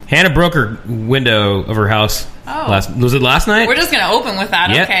Hannah broke her window of her house. Was it last night? We're just going to open with that,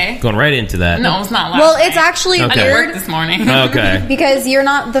 okay? Going right into that. No, it's not last night. Well, it's actually I weird. didn't work this morning. Okay. Because you're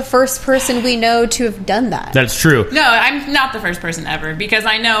not the first person we know to have done that. That's true. No, I'm not the first person ever. Because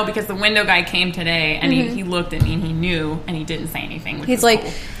I know, because the window guy came today, and he looked at me, and he knew, and he didn't say anything. Which He's was like...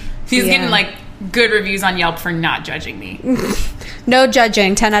 cool. He's getting, like, good reviews on Yelp for not judging me. No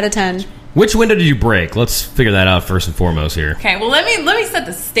judging. 10 out of 10. Which window did you break? Let's figure that out first and foremost here. Okay, well, let me set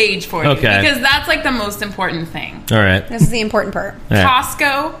the stage for you. Okay. Because that's, like, the most important thing. All right. This is the important part. Yeah.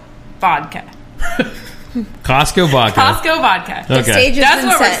 Costco vodka. Costco vodka. Costco vodka. The Okay. stage That's has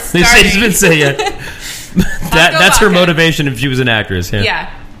what been we're set. The stage has been said yet. That's her vodka. motivation if she was an actress. Yeah. Yeah,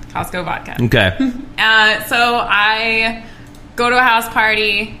 Costco vodka. Okay. So I go to a house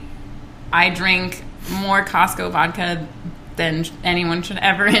party. I drink more Costco vodka than anyone should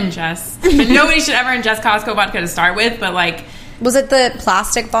ever ingest. Nobody should ever ingest Costco vodka to start with, but like... Was it the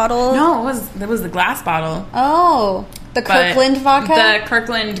plastic bottle? No, it was the glass bottle. Oh. The But Kirkland vodka? The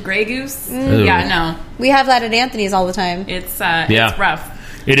Kirkland Grey Goose. Ooh. Yeah, no. We have that at Anthony's all the time. It's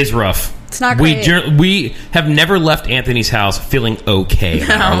rough. It is rough. It's not great. We have never left Anthony's house feeling okay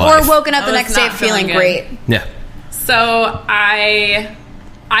in our life. Or woken up the Oh, next it's day not feeling feeling great. Yeah. So I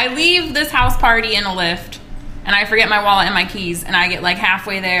leave this house party in a Lyft, and I forget my wallet and my keys, and I get like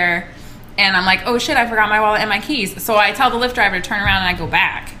halfway there, and I'm like, oh shit, I forgot my wallet and my keys. So I tell the Lyft driver to turn around, and I go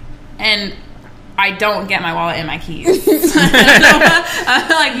back, and I don't get my wallet and my keys. I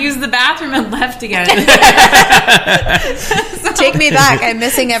like use the bathroom and left again. Take me back. I'm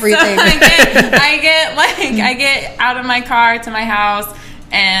missing everything. So I get out of my car to my house,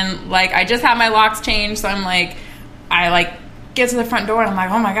 and like I just have my locks changed, so I'm like, I like get to the front door, and I'm like,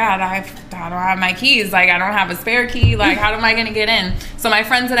 oh my god, I don't have my keys. Like I don't have a spare key. Like how am I gonna get in? So my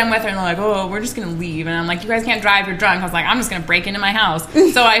friends that I'm with are like, oh, we're just gonna leave, and I'm like, you guys can't drive. You're drunk. I was like, I'm just gonna break into my house.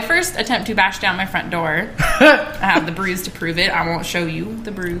 So I first attempt to bash down my front door. I have the bruise to prove it. I won't show you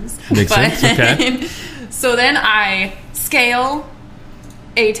the bruise. Makes sense. Okay. So then I scale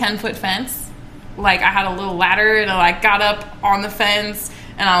a 10-foot fence. Like I had a little ladder, and I like got up on the fence,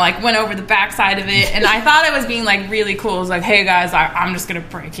 and I like went over the backside of it, and I thought I was being like really cool. I was like, hey guys, I'm just gonna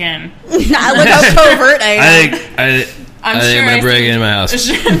break in. Look how covert I am. I think I'm gonna break into my house.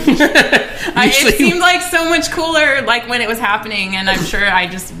 It seemed like so much cooler like when it was happening, and I'm sure I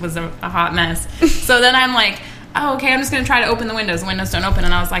just was a hot mess. So then I'm like, oh, okay, I'm just gonna try to open the windows. The windows don't open,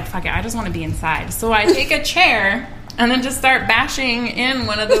 and I was like, fuck it, I just want to be inside. So I take a chair and then just start bashing in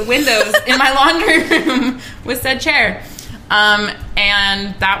one of the windows in my laundry room with said chair.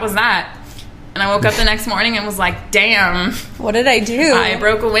 And that was that. And I woke up the next morning and was like, damn. What did I do? I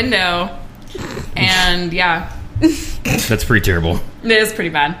broke a window. And yeah. That's pretty terrible. It is pretty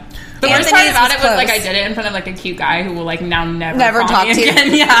bad. The worst part about it was like I did it in front of like a cute guy who will like now never talk me to you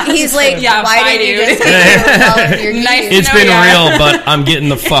again. Yeah. He's like, yeah, why bye, did you dude. just take your wallet and your keys? Nice. It's No, been yeah. real, but I'm getting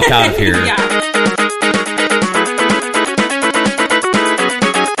the fuck out of here. Yeah.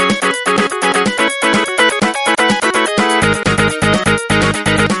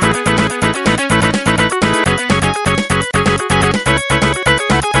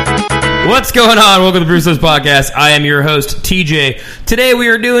 What's going on? Welcome to the Bruce's Podcast. I am your host, TJ. Today we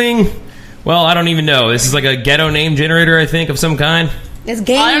are doing, well, I don't even know. This is like a ghetto name generator, I think, of some kind. It's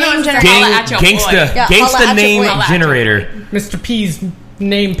gang I don't know, name it's generator. Holla at your boy. Yeah, holla Gangsta at name your boy. generator. Mr. P's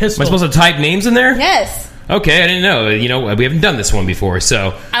name pistol. Am I supposed to type names in there? Yes. Okay, I didn't know. You know, we haven't done this one before,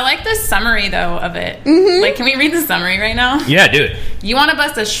 so I like the summary though of it. Mm-hmm. Like, can we read the summary right now? yeah, do it. You want to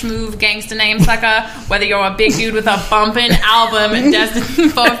bust a schmoove gangsta name sucker, whether you're a big dude with a bumpin' album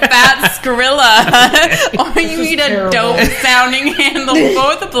destined for fat Skrilla, or you need a terrible. dope sounding handle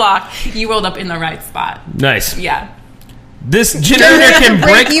for the block, you rolled up in the right spot. Nice. Yeah. This generator can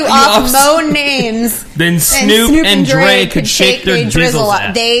break you off mo names. Then Snoop and Dre could shake their drizzle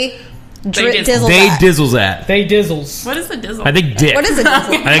at. They dizzle They at. dizzles at. They dizzles. What is the dizzle? I think dick. What is it? I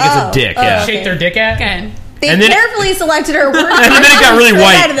think it's a dick, yeah. Shake their dick at? Okay. They And then- carefully selected her words. And then it got really straight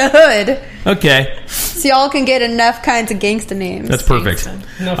white. out of the hood. Okay, So y'all can get enough kinds of gangsta names. that's perfect.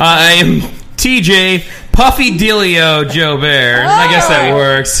 No. I am TJ Puffy Delio Joe Bear. I guess that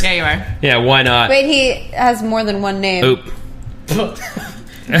works. Yeah, you are. Yeah, why not? Wait, he has more than one name. Oop.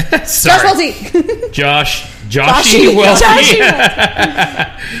 Josh Sorry. Welty. Joshy Welty.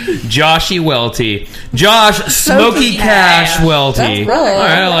 Joshy Welty. Josh Smoky Cash Welty. That's brilliant. All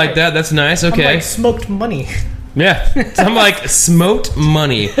right, I like that. That's nice. I'm Okay. like smoked money. Yeah. I'm like smoked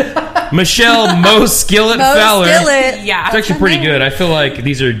money. Michelle Mo Skillet Mo Fowler. Skillet. Yeah. It's actually pretty good. I feel like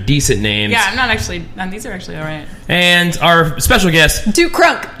these are decent names. Yeah, I'm not actually. These are actually all right. And our special guest, Duke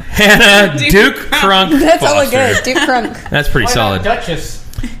Crunk. Hannah Duke Crunk That's all Foster. good. Duke Crunk. That's pretty Why solid. not Duchess?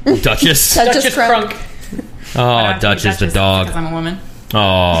 Duchess. Duchess Crunk. Oh, Duchess the dog. Because I'm a woman.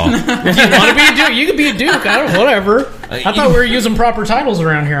 Oh. You want to be a duke? You can be a duke. I don't. Whatever. I thought we were using proper titles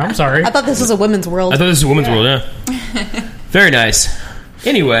around here. I'm sorry. I thought this was a women's world. I thought this was a women's world, yeah. Very nice.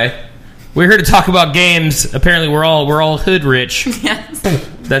 Anyway, we're here to talk about games. Apparently, we're all hood rich. Yes.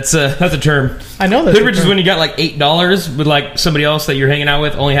 That's a term. I know that. Hood rich is when you got like $8, but like somebody else that you're hanging out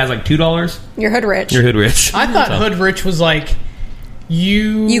with only has like $2. You're hood rich. You're hood rich. I thought hood rich was like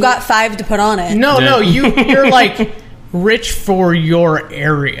you. You got $5 to put on it. No, Yeah. no. You're like rich for your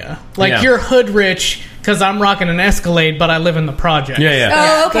area. Like Yeah. you're hood rich because I'm rocking an Escalade, but I live in the project. Yeah,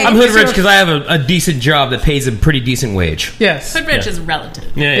 yeah. Oh, okay. I'm hood rich because I have a decent job that pays a pretty decent wage. Yes. Hood rich is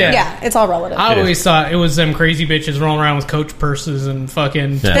relative. Yeah, Yeah. Yeah, it's all relative. I It always thought it was them crazy bitches rolling around with Coach purses and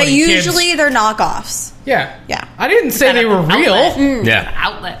fucking. Yeah. But 20 kids. usually they're knockoffs. Yeah. Yeah. I didn't say they were real. Yeah.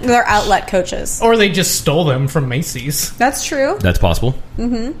 Outlet. They're outlet coaches. Or they just stole them from Macy's. That's true. That's possible.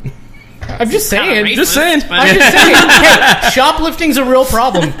 I'm just saying. Just saying. I'm just saying. Hey, shoplifting's a real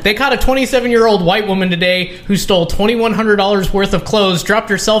problem. They caught a 27-year-old white woman today who stole $2,100 worth of clothes, dropped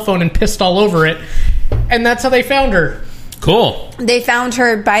her cell phone, and pissed all over it. And that's how they found her. Cool. They found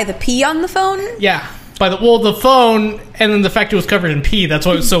her by the pee on the phone. Yeah. By the phone, and then the fact it was covered in pee. That's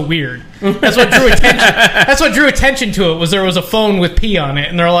why it was so weird. That's what drew attention. That's what drew attention to it. Was there was a phone with pee on it,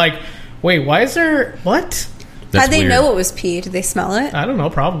 and they're like, "Wait, why is there what?" That's How'd they weird. know it was pee? Did they smell it? I don't know.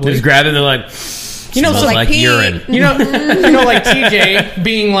 They Probably. just grab it and they're like, You know, smells so like pee. urine. You know, like TJ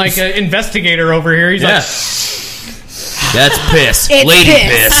being like an investigator over here. He's Yeah. like, That's piss. It's Lady piss.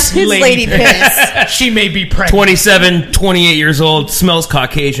 piss. It's lady piss. she may be pregnant. 27, 28 years old, smells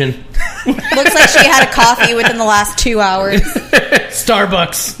Caucasian. Looks like she had a coffee within the last 2 hours.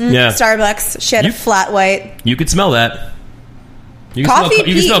 Starbucks. Yeah. Starbucks. She had You- a flat white. You could smell that. You can Coffee smell,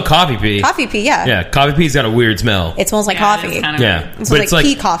 you can pee. smell coffee pee. Coffee pee, yeah. Yeah, coffee pee's got a weird smell. It smells like Yeah, coffee. it's kind of Yeah. It smells like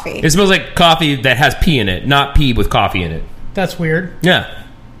pea coffee. It smells like coffee that has pee in it, not pee with coffee in it. That's weird. Yeah.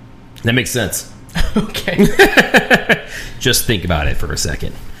 That makes sense. Okay. Just think about it for a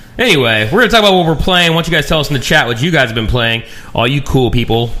second. Anyway, we're going to talk about what we're playing. Why don't you guys tell us in the chat what you guys have been playing? All you cool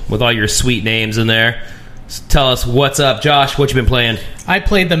people with all your sweet names in there. Tell us what's up. Josh, what you been playing? I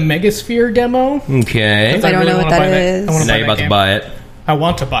played the Megasphere demo. Okay. I don't know what wanna that buy is. I wanna And now buy you're that about to game. buy it I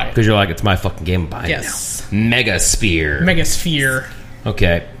want to buy it. because you're like, it's my fucking game. Buy Yes. it now. Megasphere. Megasphere.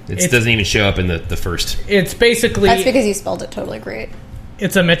 Okay. It It's- doesn't even show up in the first. It's basically That's because you spelled it totally great.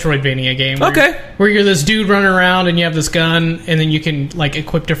 it's a Metroidvania game. Where Okay. where you're this dude running around and you have this gun, and then you can like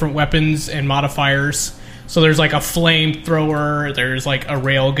equip different weapons and modifiers. So there's like a flamethrower, there's like a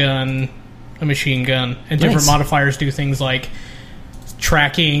rail gun, a machine gun, and different Nice. modifiers do things like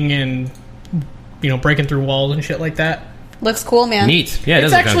tracking and breaking through walls and shit like that. Looks cool, man. Neat. Yeah, it It's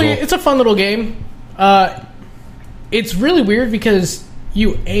does look actually kind of cool. it's a fun little game. It's really weird because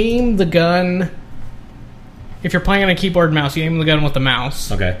you aim the gun. If you're playing on a keyboard and mouse, you aim the gun with the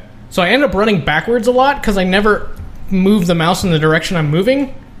mouse. Okay. So I end up running backwards a lot because I never move the mouse in the direction I'm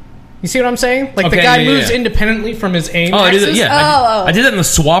moving. You see what I'm saying? Like Okay, the guy yeah, moves yeah. independently from his aim. Oh, I did axis. that. Yeah, Oh. I did that in the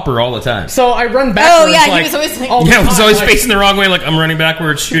swapper all the time. So I run backwards. yeah, he like, was always like- all the Yeah, I was time, always like- facing the wrong way, like I'm running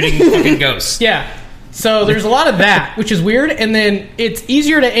backwards, shooting fucking ghosts. Yeah. So there's a lot of that, which is weird. And then it's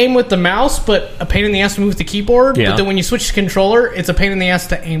easier to aim with the mouse, but a pain in the ass to move with the keyboard. Yeah. But then when you switch to controller, it's a pain in the ass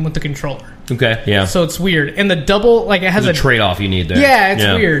to aim with the controller. Okay, yeah. So it's weird. And the double, like, it has There's a trade-off you need there. Yeah, it's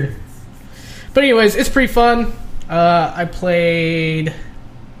weird. But anyways, it's pretty fun. I played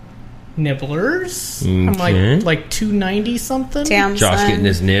Nibblers. I'm Okay. like 290 something. Damn, Josh son. getting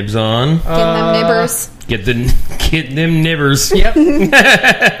his nibs on. Getting them nibbers. Get them nibbers. Yep.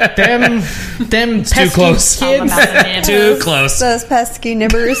 them pesky too close. All kids. about the nibs. Too close. Those pesky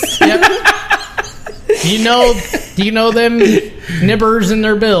nibbers. You know them nibbers in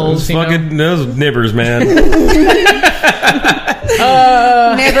their bills. You know? Fucking those nibbers, man.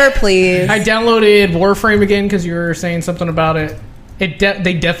 Nibber, please. I downloaded Warframe again because you were saying something about it. They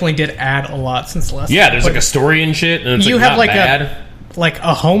definitely did add a lot since the last. Yeah, there's time. like a story and shit, and it's You like have not like bad.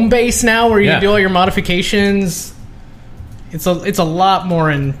 a home base now where you Yeah. can do all your modifications. It's a lot more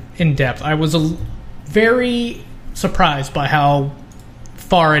in depth. I was very surprised by how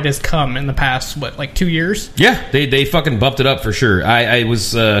far it has come in the past 2 years. Yeah, they fucking bumped it up for sure. I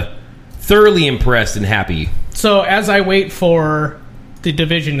was thoroughly impressed and happy. So as I wait for the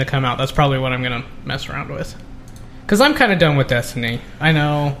Division to come out, that's probably what I'm gonna mess around with. Because I'm kind of done with Destiny. I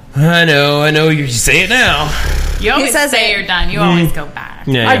know. I know. You say it now. You always says say it. you're done. You always go back.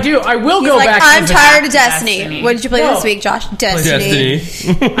 Yeah, I do. I will He's go like, back. I'm to tired of Destiny. Destiny. What did you play No. this week, Josh? Destiny.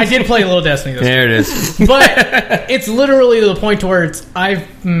 Destiny. I did play a little Destiny this week. There it is. But it's literally to the point to where I've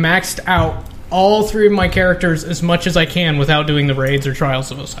maxed out all 3 of my characters as much as I can without doing the raids or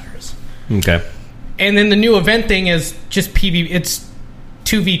Trials of Osiris. Okay. And then the new event thing is just PvP. It's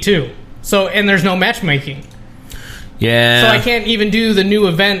 2v2. So, and there's no matchmaking. Yeah. So I can't even do the new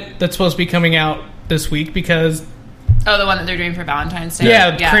event that's supposed to be coming out this week because... Oh, the one that they're doing for Valentine's Day?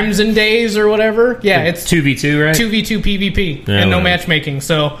 Yeah, Crimson Days or whatever. Yeah, it's 2v2, right? 2v2 PvP Yeah, and no whatever. matchmaking.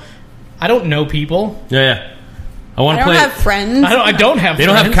 So I don't know people. Yeah. I want I to don't play. have friends. I don't have They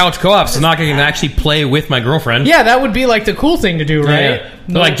don't have friends. couch co-ops, so I'm not going to actually play with my girlfriend. Yeah, that would be like the cool thing to do, right? Yeah.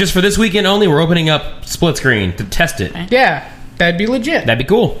 But, like, just for this weekend only, we're opening up split screen to test it. Yeah, that'd be legit. That'd be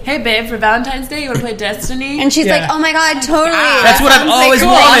cool. Hey, babe, for Valentine's Day, you want to play Destiny? And she's Yeah. like, oh my god, totally. That's what I've sounds always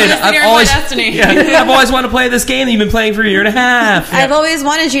cool. wanted. I'm gonna sit here and play Destiny. I've always wanted to play this game that you've been playing for a year and a half. I've always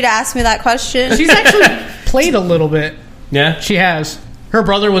wanted you to ask me that question. She's actually played a little bit. Yeah? She has. Her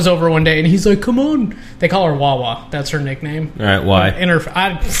brother was over one day, and he's like, come on. They call her Wawa. That's her nickname. All right, why? And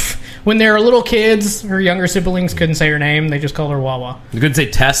when they were little kids, her younger siblings couldn't say her name. They just called her Wawa. You couldn't say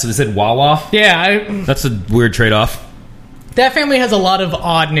Tess, they said Wawa. Yeah, That's a weird trade-off. that family has a lot of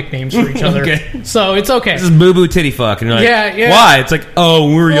odd nicknames for each other. Okay. So it's okay. This is boo-boo titty fuck. And you're like, Yeah. why? It's like, oh,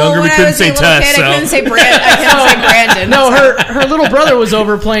 when we were Well, younger, we when I couldn't was say a little Tess. kid, So. I couldn't say Brandon. No, her little brother was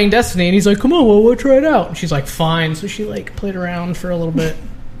over playing Destiny, and he's like, come on, we'll try it out. And she's like, fine. So she like played around for a little bit.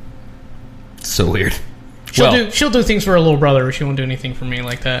 So weird. She'll do things for her little brother, but she won't do anything for me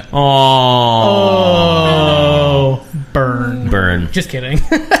like that. Oh. Burn. Burn. Just kidding.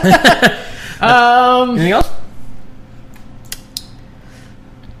 Anything else?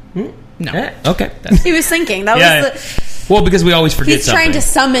 No. Eh, okay. He was thinking. That Yeah. was the... Well, because we always forget He's something. trying to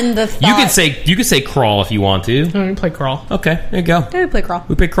summon the thought. You could say crawl if you want to. Oh, you play crawl. Okay, there you go. Yeah, we play Crawl.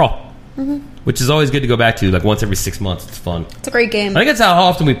 We play crawl. Which is always good to go back to, like once every 6 months. It's fun. It's a great game. I think that's how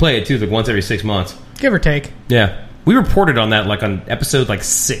often we play it too, like once every 6 months. Give or take. Yeah. We reported on that like on episode like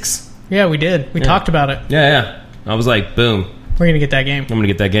 6. Yeah, we did. We talked about it. Yeah. I was like, boom, We're going to get that game. I'm going to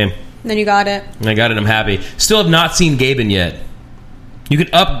get that game. Then you got it. And I got it, I'm happy. Still have not seen Gaben yet. You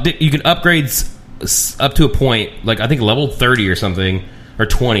can upgrade up to a point, like I think level 30 or something, or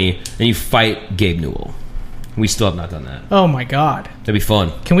 20, and you fight Gabe Newell. We still have not done that. Oh my god. That'd be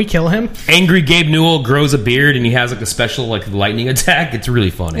fun. Can we kill him? Angry Gabe Newell grows a beard and he has like a special like lightning attack. It's really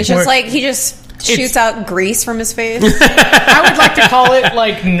funny. It's just like he just shoots out grease from his face. I would like to call it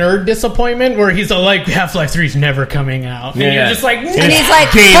like nerd disappointment, where he's like, Half-Life 3's never coming out. And Yeah. you're just like, And he's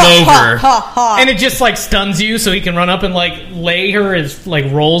like, Game ha, over. Ha, ha, ha. and it just like stuns you, so he can run up and like lay her as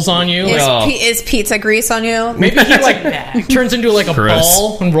like rolls on you. Is, Oh. is pizza grease on you? Maybe he like turns into like a Gross.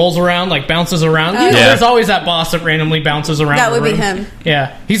 ball and rolls around, like bounces around. Yeah. There's always that boss that randomly bounces around. That the would be room. him.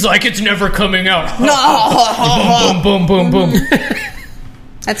 Yeah, he's like, it's never coming out. No. boom, boom, boom, boom.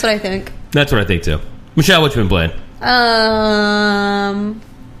 That's what I think. That's what I think too. Michelle, what you been playing?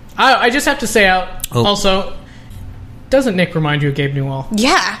 I just have to say out. Oh. Also, doesn't Nick remind you of Gabe Newell?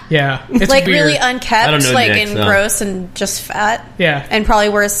 Yeah. Yeah, it's Like weird. really I unkept, don't know like Nick, and so. gross and just fat. Yeah. And probably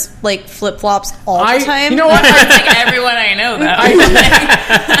wears like flip flops all the time. You know what? It's like everyone I know,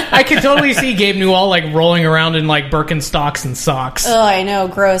 though. I could totally see Gabe Newell like rolling around in like Birkenstocks and socks. Oh, I know,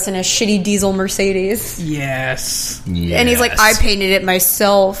 gross, in a shitty diesel Mercedes. Yes. And he's like, I painted it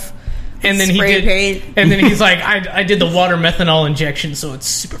myself. And then Spray paint. And then he's like, I did the water methanol injection, so it's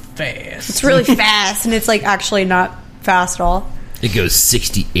super fast. It's really fast, and it's like actually not fast at all. It goes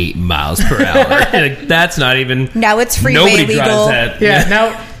 68 miles per hour. Like, that's not even. Now it's freeway Nobody legal. drives that.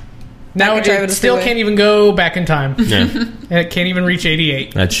 Yeah. Now could drive it it a still freeway. can't even go back in time. Yeah, And it can't even reach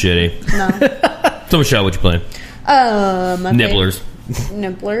 88. that's shitty. No. So Michelle, what you playing? My Nibblers.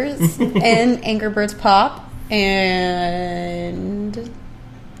 Nibblers and Angry Birds Pop and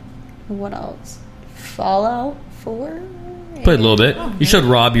what else? Fallout 4. Played a little bit. You showed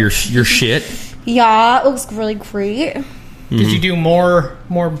Rob your shit. Yeah, it looks really great. Did you do more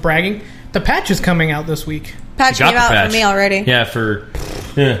bragging? The patch is coming out this week. Patch Got came the out patch. for me already. Yeah, for.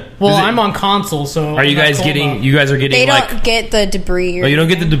 Yeah. Well, Is it- I'm on console, so Are you I'm not guys told getting? about- You guys are getting They like. don't get the debris. Oh, you don't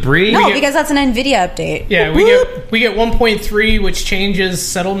get the debris. No, because that's an NVIDIA update. Yeah, we get 1.3, which changes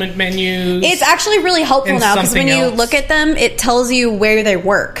settlement menus. It's actually really helpful And now because when something you else. look at them, it tells you where they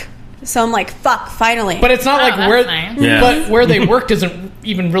work. So I'm like, fuck, finally. But it's not Oh, like that's where, nice. Yeah. but where they work doesn't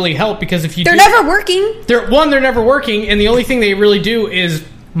even really help, because if you they're do, never working. they're never working, and the only thing they really do is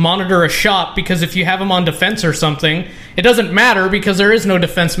monitor a shop, because if you have them on defense or something, it doesn't matter because there is no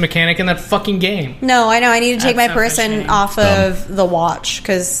defense mechanic in that fucking game. No, I know. I need to take That's my so person frustrating. off of the watch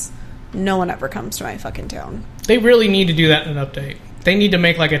because no one ever comes to my fucking town. They really need to do that in an update. They need to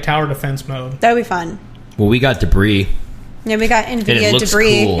make like a tower defense mode. That would be fun. Well, we got debris. Yeah, we got it NVIDIA looks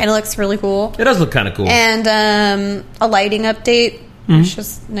debris, cool. and it looks really cool. It does look kind of cool. And a lighting update, Mm-hmm. which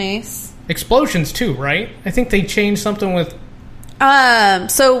is nice. explosions too, right? I think they changed something with.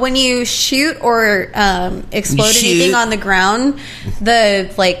 So when you shoot or explode anything on the ground,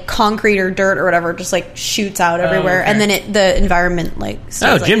 the like concrete or dirt or whatever just like shoots out everywhere, okay. and then the environment like. Oh,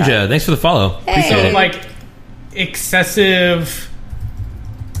 stays like Jimja, that. thanks for the follow. Hey. So like excessive,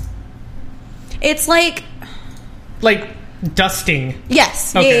 It's like dusting.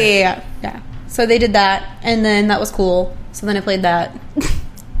 yes, Okay. yeah. So they did that, and then that was cool. So then I played that,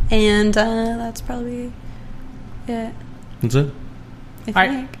 and that's probably it. That's it. I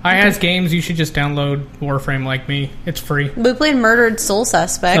think. I games you should just download Warframe like me. It's free. We played Murdered Soul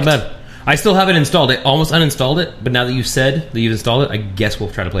Suspect. Not bad. I still haven't installed it. Almost uninstalled it, but now that you've said that you've installed it, I guess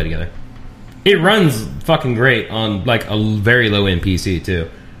we'll try to play together. It runs fucking great on like a very low end PC too,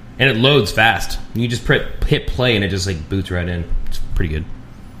 and it loads fast. You just hit play and it just like boots right in. It's pretty good.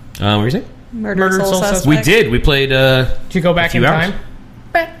 What were you saying? Murdered Soul Suspect. We did. We played. Did you go back few in hours. time?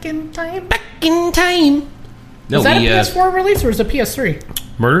 Back in time. Back in time. No, Was that we a PS4 release or was it a PS3?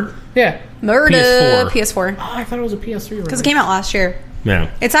 murdered. Yeah. Murdered PS4. PS4 Oh, I thought it was a PS3 release. because it came out last year.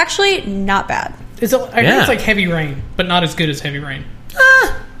 Yeah. It's actually not bad. Is it, I think Yeah. it's like Heavy Rain, but not as good as Heavy Rain.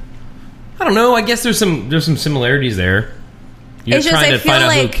 I don't know. I guess there's some similarities there. You're It's just, trying I to feel find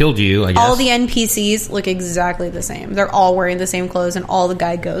out who like killed you. I guess All the NPCs look exactly the same. They're all wearing the same clothes, and all the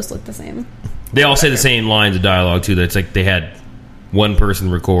guide ghosts look the same. they all say the same lines of dialogue too. That it's like they had one person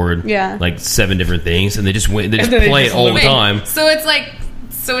record like 7 different things, and they just went. They just then they play just it all the Wait, time. So it's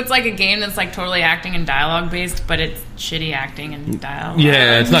like a game that's like totally acting and dialogue based, but it's shitty acting and dialogue.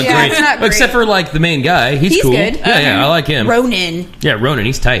 Yeah, it's not Yeah, great. it's not great. Except for like the main guy. He's cool. good. Yeah, I like him. Ronin. Yeah, Ronan.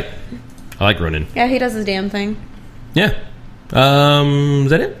 He's tight. I like Ronan. Yeah, he does his damn thing. Yeah. Is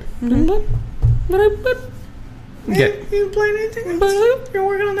that it? Okay. You playing anything else? You're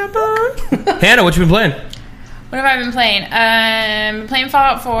working on that book? Hannah, what you been playing What have I been playing? Been playing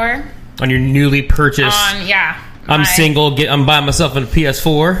Fallout 4. on your newly purchased? I'm my- single. I'm buying myself a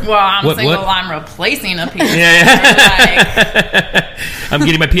PS4. Well, I'm What- single. what? I'm replacing a PS4. Yeah. I'm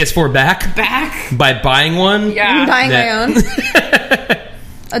getting my PS4 back Back. by buying one. I'm Yeah. buying Yeah. my own.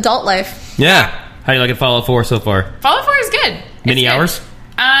 Adult life. Yeah. How do you like it? Fallout 4 so far? Fallout 4 is good. It's Many good. hours?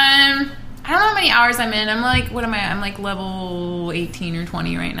 I don't know how many hours I'm in. I'm like, what am I? I'm like level 18 or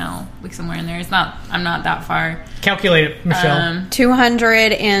 20 right now. Like somewhere in there. I'm not that far. Calculate it, Michelle.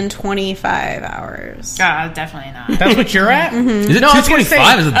 225 hours. God, definitely not. That's what you're at? Is it No, I was gonna 225?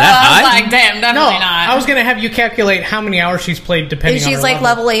 say- Is it I that was high? like, damn, No, definitely not. I was going to have you calculate how many hours she's played depending If on she's her like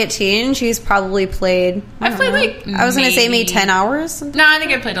level 18, she's probably played. I've played like. I was going to say maybe maybe 10 hours. No, I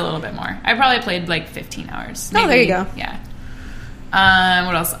think I played a little bit more. I probably played like 15 hours. Oh, there you go. Yeah.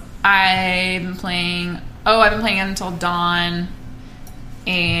 What else? I've been playing Until Dawn,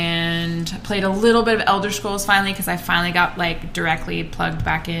 and played a little bit of Elder Scrolls finally because I finally got like directly plugged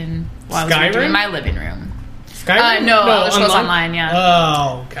back in while I was Skyrim? doing my living room. Skyrim? No, Elder Scrolls Online, yeah.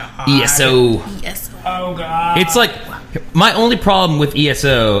 Oh, God. ESO. Yes. Oh, God. It's like my only problem with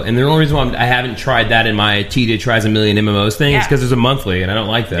ESO, and the only reason why I haven't tried that in my TJ tries a million MMOs thing is Yeah. because there's a monthly, and I don't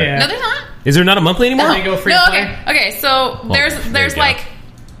like that. Yeah. No, there's not. Is there not a monthly anymore? They go free No, to play? okay. So there there's you go. like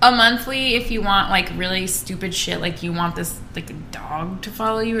a monthly if you want like really stupid shit, like you want this like a dog to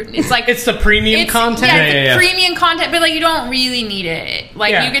follow you. It's like It's the premium content? Yeah, Yeah, it's yeah. premium content, but like you don't really need it.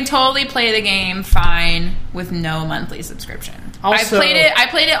 Like Yeah. you can totally play the game fine with no monthly subscription. Also- I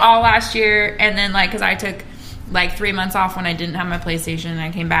played it all last year, and then like because I took like 3 months off when I didn't have my PlayStation, and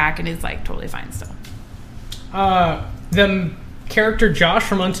I came back, and it's like totally fine still. The character Josh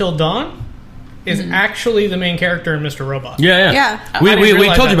from Until Dawn is actually the main character in Mr. Robot. Yeah. Yeah. We I didn't told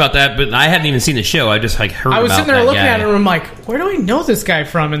realize you that. about that, but I hadn't even seen the show. I just like heard. I was about sitting there that looking guy. at it and I'm like, where do I know this guy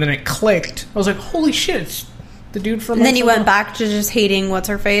from? And then it clicked. I was like, holy shit, it's the dude from And then you Until went Dawn. back to just hating what's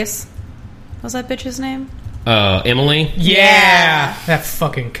her face. What's that bitch's name? Emily. Yeah. That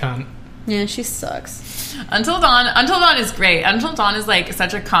fucking cunt. Yeah, she sucks. Until Dawn is great. Until Dawn is like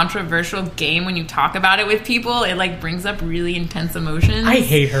such a controversial game when you talk about it with people. It like brings up really intense emotions. I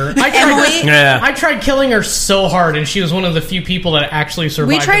hate her. Emily? Yeah. I tried killing her so hard, and she was one of the few people that actually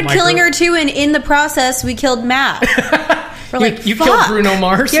survived. We tried in my killing group. her too, and in the process, we killed Matt. We're like, You fuck. killed Bruno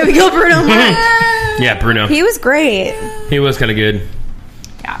Mars. Yeah, we killed Bruno Mars. Yeah, Bruno. He was great. He was kind of good.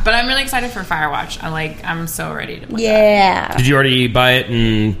 Yeah, but I'm really excited for Firewatch. I'm so ready to play. Yeah. Did you already buy it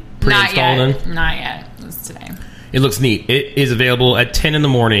and Not pre-install yet. then? Not yet. It was today. It looks neat. It is available at 10 in the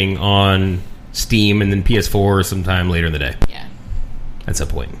morning on Steam and then PS4 sometime later in the day. Yeah. At some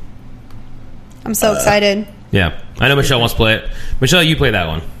point. I'm so excited. Yeah. I know Michelle wants to play it. Michelle, you play that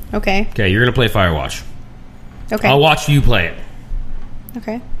one. Okay. Okay, you're going to play Firewatch. Okay. I'll watch you play it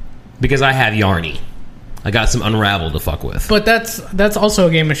Okay. because I have Yarny. I got some Unravel to fuck with. But that's also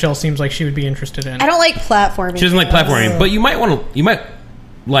a game Michelle seems like she would be interested in. I don't like platforming. She doesn't like platforming, but you might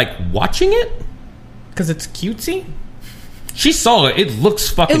like watching it. Because it's cutesy? She saw it. It looks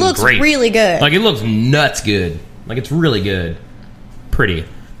fucking It looks great. really good. Like, it looks nuts good. Like, it's really good. Pretty.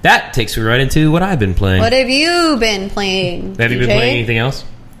 That takes me right into what I've been playing. What have you been playing? Have you been DJ? playing anything else?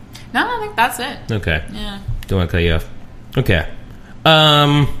 No, I think that's it. Okay. Yeah. Don't want to cut you off. Okay.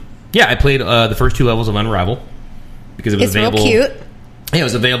 Yeah, I played the first 2 levels of Unravel because it was It's real available. cute. Yeah, it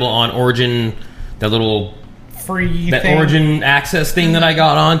was available on Origin. That Free that thing. Origin access thing that I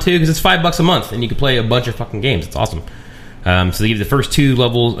got onto because it's $5 a month and you can play a bunch of fucking games. It's awesome. So they give you the first 2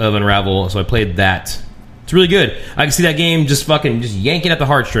 levels of Unravel. So I played that. It's really good. I can see that game just yanking at the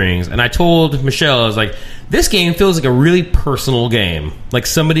heartstrings. And I told Michelle, I was like, this game feels like a really personal game. Like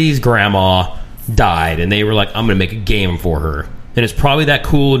somebody's grandma died and they were like, I'm going to make a game for her. And it's probably that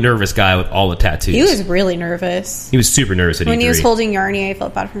cool, nervous guy with all the tattoos. He was really nervous. He was super nervous at When E3. he was holding Yarny, I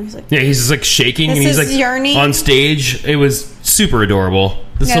felt bad for him. He's like, Yeah, he's just like shaking This and he's is like Yarny. on stage. It was super adorable.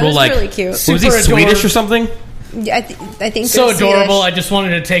 This Yeah, it little was like really cute. Was he Super Swedish adorable. or something? yeah, I think So they're adorable. Swedish. I just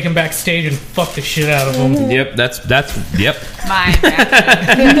wanted to take him backstage and fuck the shit out of him. Yep, that's yep. My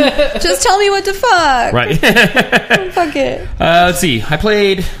reaction. Just tell me what to fuck. Right. Fuck it. Let's see.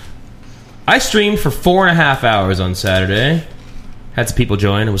 I streamed for 4.5 hours on Saturday. Had some people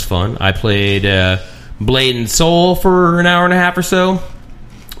join. It was fun. I played Blade and Soul for an hour and a half or so.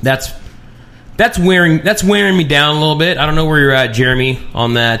 That's wearing me down a little bit. I don't know where you're at, Jeremy,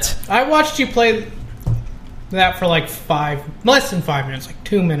 on that. I watched you play that for like less than 5 minutes, like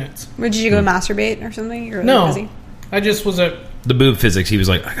 2 minutes. Did you go masturbate or something? You're really No, busy. I just was The boob physics. He was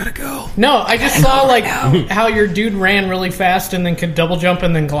like, I gotta go. No, I just saw like how your dude ran really fast and then could double jump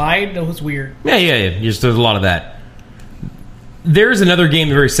and then glide. It was weird. Yeah. There's a lot of that. There's another game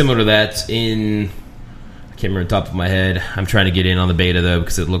very similar to that in... I can't remember the top of my head. I'm trying to get in on the beta, though,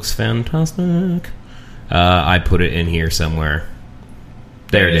 because it looks fantastic. I put it in here somewhere.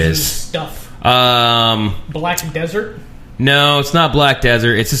 There it is. Stuff. Black Desert. No, it's not Black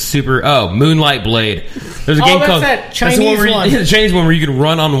Desert. It's a super... Oh, Moonlight Blade. There's a Oh, game that's called... that that's Chinese the where one. the Chinese one where you can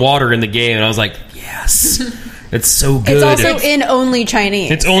run on water in the game, and I was like, yes. It's so good. It's also in only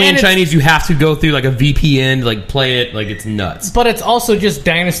Chinese. It's only And in it's- Chinese. You have to go through like a VPN to like play it. Like it's nuts. But it's also just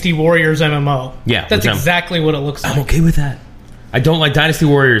Dynasty Warriors MMO. Yeah, That's which I'm- exactly what it looks like. I'm okay with that. I don't like Dynasty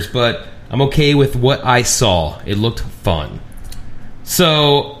Warriors, but I'm okay with what I saw. It looked fun.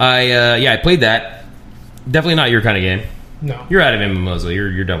 So I played that. Definitely not your kind of game. No. You're out of MMOs though.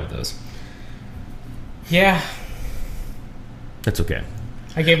 You're done with those. Yeah. That's okay.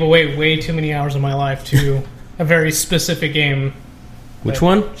 I gave away way too many hours of my life to a very specific game. Which that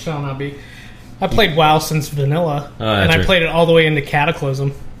one? Shall not be. I played WoW since vanilla, Oh, and that's I right. plot it all the way into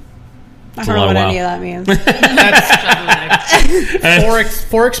Cataclysm. I a don't lot know of what WoW. any of that means. That's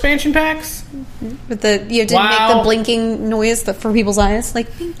four expansion packs. But you have to Wow. make the blinking noise for people's eyes,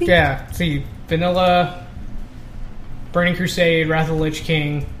 like bing, bing. Yeah. See, vanilla, Burning Crusade, Wrath of the Lich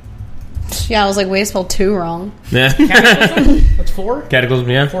King. Yeah, I was like, wait, I spelled 2 wrong. Yeah. Cataclysm. That's 4. Cataclysm.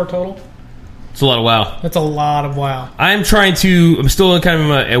 Yeah. 4 total. It's a lot of WoW. That's a lot of WoW. I'm still in kind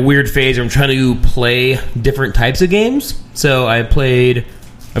of a weird phase where I'm trying to play different types of games. So I've played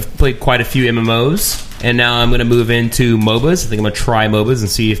quite a few MMOs, and now I'm going to move into MOBAs. I think I'm going to try MOBAs and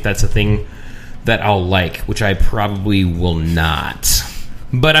see if that's a thing that I'll like, which I probably will not.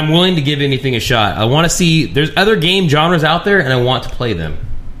 But I'm willing to give anything a shot. I want to see, there's other game genres out there, and I want to play them.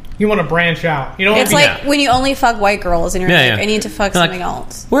 You want to branch out. You don't It's want to like when you only fuck white girls and you're Yeah, like, yeah. I need to fuck Like, something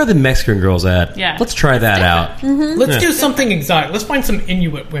else. Where are the Mexican girls at? Yeah. Let's try that out. Let's do something exotic. Let's find some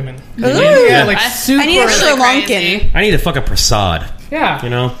Inuit women. Ooh. Yeah, like I- super. I need a Really Sri Lankan. crazy. I need to fuck a Prasad, Yeah. you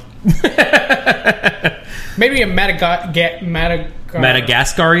know? Maybe a Madagascarian.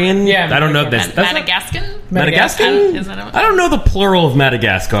 Madagascarian? Yeah, I don't know if that's Madagascan? Madagascar? Is that what I don't know the plural of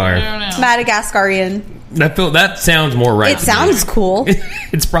Madagascar. I don't know. Madagascarian. That sounds more right. It sounds cool.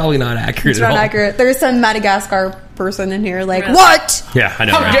 It's probably not accurate It's at not all. accurate. There's some Madagascar person in here like, Really? what? Yeah, I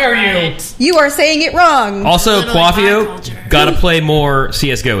know. How Right? dare you? Right. You are saying it wrong. Also, Literally my Quafio, culture. gotta play more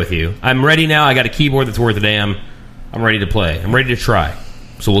CSGO with you. I'm ready now. I got a keyboard that's worth a damn. I'm ready to play. I'm ready to try.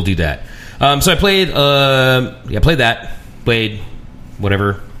 So we'll do that. So I played. Played that. Played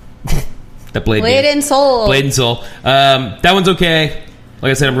whatever. That Blade. Blade game. and Soul. Blade and Soul. That one's okay. Like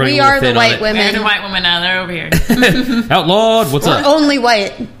I said, I'm running We a little are the thin white on it. women. They're the white women now. They're over here. Outlawed. What's We're up? only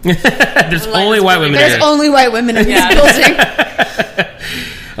white. There's only white women There's here. only white women in Yeah. this building.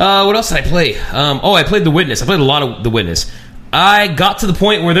 What else did I play? I played The Witness. I played a lot of The Witness. I got to the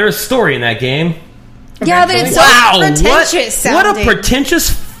point where there's a story in that game. Yeah, but it's so Wow, pretentious what a sounding. pretentious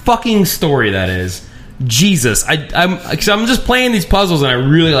fucking story that is. Jesus, I'm just playing these puzzles and I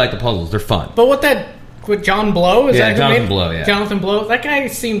really like the puzzles. They're fun. But with John Blow, is that who Jonathan made Blow? Yeah, Jonathan Blow. That guy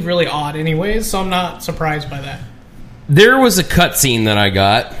seemed really odd, anyways. So I'm not surprised by that. There was a cutscene that I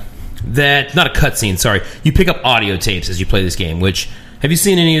got. Not a cutscene. Sorry, you pick up audio tapes as you play this game. Which have you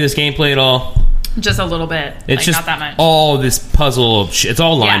seen any of this gameplay at all? Just a little bit. It's just not that much. all this puzzle. It's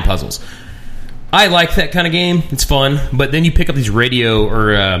all line Yeah. puzzles. I like that kind of game. It's fun. But then you pick up these radio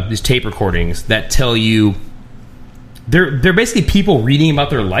or these tape recordings that tell you they're basically people reading about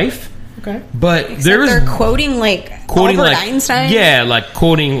their life. Okay. But They're quoting Albert Einstein. Yeah, like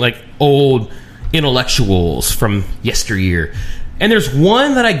quoting like old intellectuals from yesteryear. And there's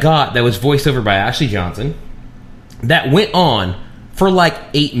one that I got that was voiced over by Ashley Johnson that went on for like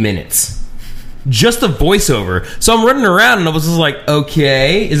 8 minutes. Just a voiceover. So I'm running around and I was just like,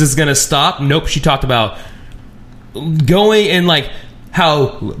 okay, is this gonna stop? Nope. She talked about going and like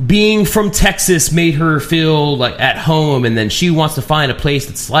how being from Texas made her feel like at home, and then she wants to find a place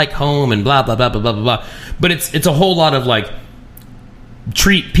that's like home, and blah blah blah blah blah blah blah. But it's a whole lot of like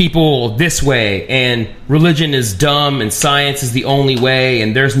treat people this way, and religion is dumb, and science is the only way,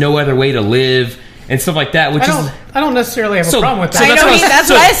 and there's no other way to live, and stuff like that. Which I don't necessarily have a problem with that. That's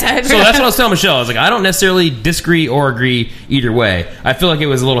what I said. So that's what I was telling Michelle. I was like, I don't necessarily disagree or agree either way. I feel like it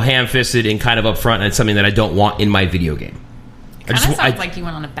was a little ham-fisted and kind of upfront, and it's something that I don't want in my video game. Kind of sounds like you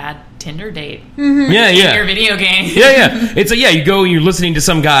went on a bad Tinder date. Yeah, In yeah. your video game. Yeah. It's like, yeah, you go and you're listening to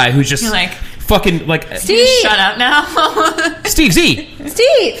some guy who's just You're like, fucking like Steve, shut up now. Steve Z.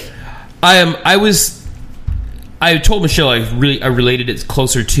 Steve. I told Michelle I related it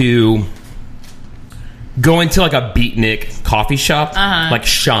closer to going to like a beatnik coffee shop, like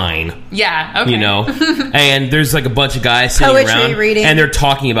Shine. Yeah, okay. You know, and there's like a bunch of guys sitting Poetry around reading. and they're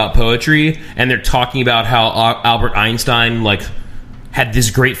talking about poetry, and they're talking about how Albert Einstein like had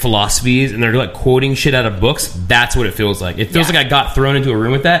these great philosophies, and they're like quoting shit out of books. That's what it feels like. It feels like I got thrown into a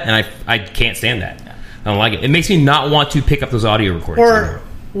room with that, and I can't stand that. I don't like it. It makes me not want to pick up those audio recordings anymore. Or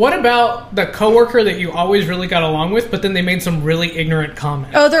what about the coworker that you always really got along with, but then they made some really ignorant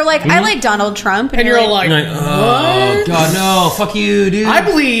comment? Oh, they're like, I like Donald Trump. And you're like, Like, oh what? god, no, fuck you, dude. I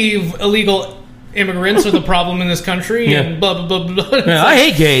believe illegal immigrants are the problem in this country, Yeah. and blah, blah, blah, blah. Yeah, I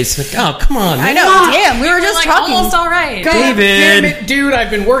hate gays. Like, oh, come on, I man. know. Damn, we were You're just like talking. almost all right. God David. damn it, dude, I've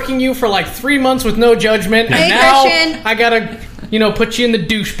been working you for like 3 months with no judgment, and Hey, now Christian. I gotta, put you in the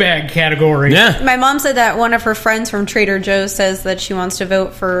douchebag category. Yeah. My mom said that one of her friends from Trader Joe's says that she wants to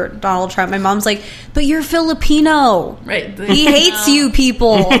vote for Donald Trump. My mom's like, but you're Filipino. Right. He hates you people.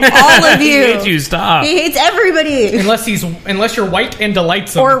 All of He you. hates you, stop. He hates everybody. Unless you're white and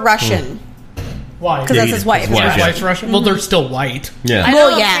delights them. Or Russian. Why? Because that's his wife. his wife, His yeah. wife's Russian? Well, they're still white. Yeah. I Well,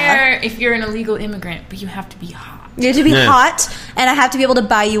 don't yeah. care if you're an illegal immigrant, but you have to be hot. You have to be Yeah. hot, and I have to be able to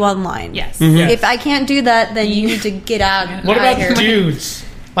buy you online. Yes. Yes. If I can't do that, then you need to get out. What out about here. dudes?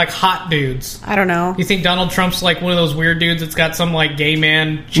 Like hot dudes? I don't know. You think Donald Trump's like one of those weird dudes that's got some like gay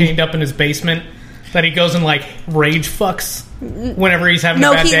man chained up in his basement that he goes and like rage fucks whenever he's having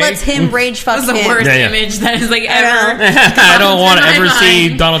No, a bad he day? lets him rage fuck That's the him. worst Yeah, yeah. image that is like I know. ever. I don't want to Comes in ever my see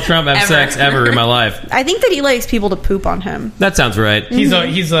mind. Donald Trump have Ever. sex ever in my life. I think that he likes people to poop on him. That sounds right. He's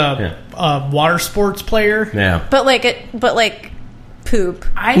a water sports player. Yeah. But poop.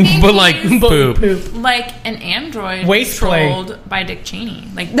 I think But like he's poop. like an android Waste play. controlled by Dick Cheney.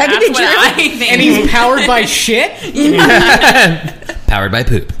 Like That could that's be what true. I think. And he's powered by shit? Powered by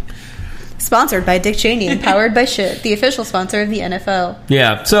poop. Sponsored by Dick Cheney and powered by shit, the official sponsor of the NFL.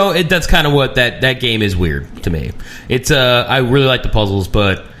 Yeah, so that's kind of what that game is weird to me. It's I really like the puzzles,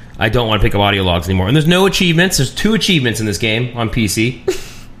 but I don't want to pick up audio logs anymore. And there's no achievements. There's 2 achievements in this game on PC.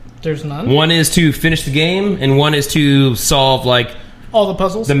 There's none. One is to finish the game, and one is to solve like All the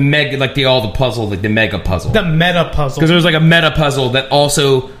puzzles? the mega, like the mega puzzle. The meta puzzle. Because there's like a meta puzzle that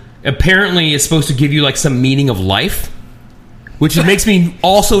also apparently is supposed to give you like some meaning of life, which makes me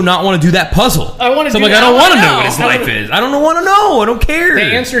also not want to do that puzzle. I wanna So I'm do like, that. I don't I want to wanna know know. what his life is. I don't want to know. I don't care. The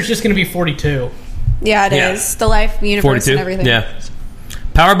answer is just going to be 42. Yeah, it is. Yeah. The life, universe, 42. and everything. Yeah.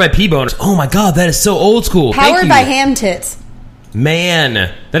 Powered by P-boners. Oh my god, that is so old school. Thank Powered you. by ham tits.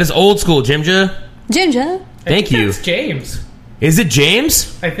 Man, that is old school, Jimja. Ginger. Thank you. It's James. Is it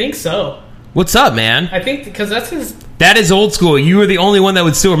James? I think so. What's up, man? I think because that's his. That is old school. You were the only one that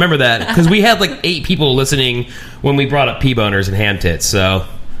would still remember that because we had like 8 people listening when we brought up P-boners and ham tits. So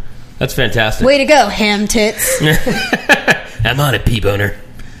that's fantastic. Way to go, ham tits. I'm on a P-boner.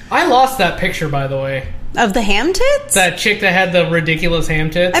 I lost that picture, by the way. Of the ham tits? That chick that had the ridiculous ham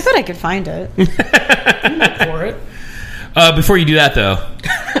tits. I bet I could find it. for it. Before you do that, though,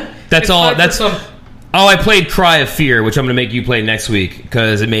 that's It's all. time for That's some Oh, I played Cry of Fear, which I'm going to make you play next week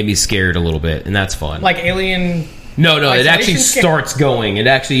because it made me scared a little bit, and that's fun. Like Alien. No, it actually Isolation? starts going. It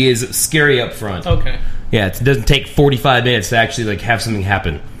actually is scary up front. Okay. Yeah, it doesn't take 45 minutes to actually like have something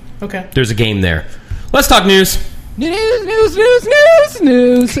happen. Okay. There's a game there. Let's talk news.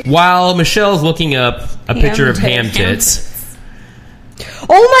 News. While Michelle's looking up a picture of ham tits.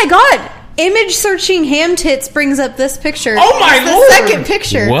 Oh my god! Image searching ham tits brings up this picture. Oh my It's the lord! second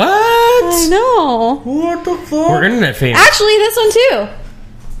picture. What? I know. What the fuck? We're internet famous. Actually, this one too.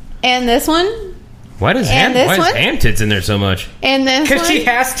 And this one. Why does and this why is one? ham tits in there so much? And this one. Because she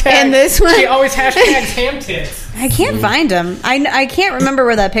hashtags. And this one. She always hashtags ham tits. I can't find them. I can't remember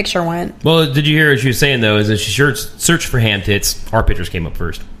where that picture went. Well, did you hear what she was saying though? Is that she searched for ham tits. Our pictures came up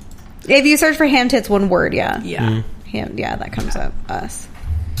first. If you search for ham tits, one word, yeah. Yeah. Ham, yeah, that comes up. Us.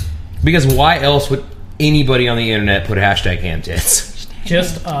 Because why else would anybody on the internet put hashtag ham tits?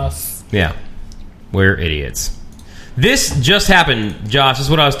 Just us. Yeah, we're idiots. This just happened, Josh. This is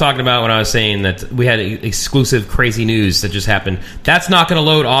what I was talking about when I was saying that we had exclusive crazy news that just happened. That's not going to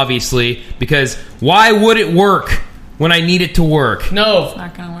load, obviously, because why would it work when I need it to work? No.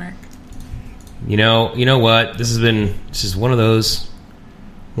 Not gonna work. You know what? This is one of those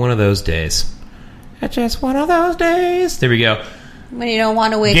days. It's just one of those days. There we go. When you don't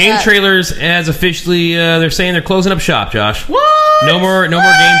want to wake Game up. Trailers has officially, they're saying they're closing up shop, Josh. What? No more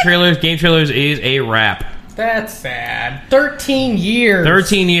Game Trailers. Game Trailers is a wrap. That's sad. 13 years.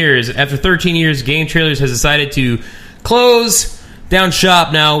 13 years. After 13 years, Game Trailers has decided to close down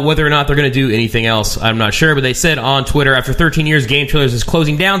shop. Now, whether or not they're going to do anything else, I'm not sure. But they said on Twitter, after 13 years, Game Trailers is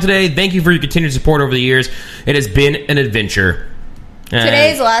closing down today. Thank you for your continued support over the years. It has been an adventure.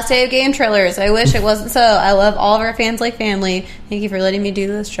 Today's the last day of Game Trailers. I wish it wasn't so. I love all of our fans like family. Thank you for letting me do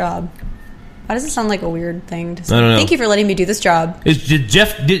this job. Why does it sound like a weird thing to say? I don't know. Thank you for letting me do this job.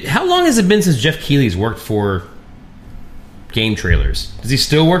 How long has it been since Jeff Keighley's worked for Game Trailers? Does he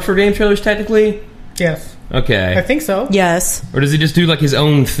still work for Game Trailers technically? Yes. Okay. I think so. Yes. Or does he just do like his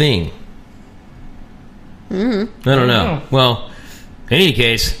own thing? I don't know. Well, in any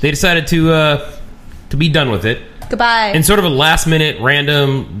case, they decided to be done with it. Goodbye. In sort of a last minute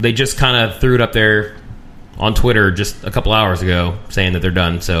random, they just kind of threw it up there on Twitter just a couple hours ago saying that they're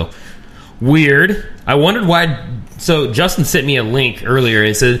done. So weird. I wondered why. So Justin sent me a link earlier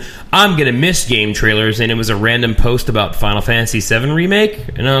and said, I'm going to miss Game Trailers. And it was a random post about Final Fantasy VII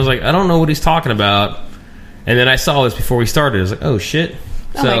Remake. And I was like, I don't know what he's talking about. And then I saw this before we started. I was like, oh shit.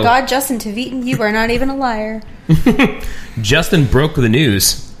 Oh my god, Justin Tavieton, you are not even a liar. Justin broke the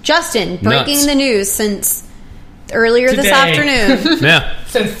news. Justin, breaking Nuts. the news since earlier this Today. afternoon. Yeah.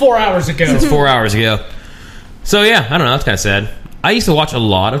 Since 4 hours ago. It's 4 hours ago. So yeah, I don't know. That's kind of sad. I used to watch a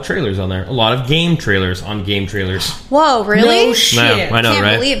lot of trailers on there. A lot of game trailers on Game Trailers. Whoa, really? No shit. No, I know, Can't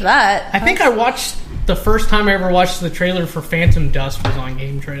right? believe that. I think I watched the first time I ever watched the trailer for Phantom Dust was on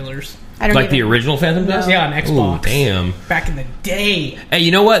Game Trailers. I don't Like even, the original Phantom Dust? Yeah, on Xbox. Ooh, damn. Back in the day. Hey, you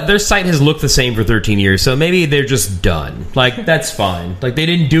know what? Their site has looked the same for 13 years, so maybe they're just done. Like, that's fine. Like, they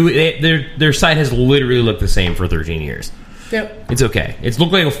didn't do it. Their site has literally looked the same for 13 years. Yep. It's okay. It's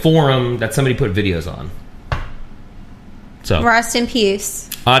looked like a forum that somebody put videos on. So, Rest in peace.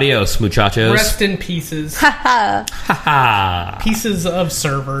 adios, muchachos. Rest in pieces. Ha! Pieces of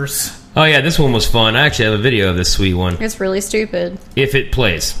servers. Oh, yeah, this one was fun. I actually have a video of this sweet one. It's really stupid. If it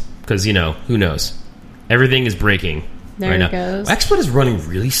plays. Because, who knows? Everything is breaking There right it now. goes. XSplit is running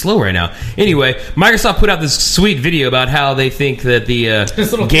really slow right now. Anyway, Microsoft put out this sweet video about how they think that the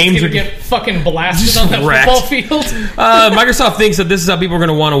This little games kid's are... gonna get fucking blasted Just on that wrecked. football field. Microsoft thinks that this is how people are going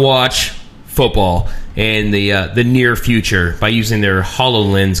to want to watch football in the near future by using their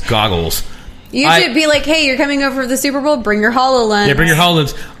HoloLens goggles. You should be like, hey, you're coming over for the Super Bowl? Bring your HoloLens. Yeah, bring your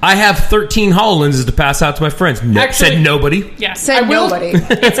HoloLens. I have 13 HoloLenses to pass out to my friends. Actually- said nobody. Yeah. Said I will- nobody.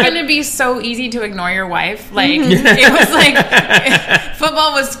 It's going to be so easy to ignore your wife. Like, it was like,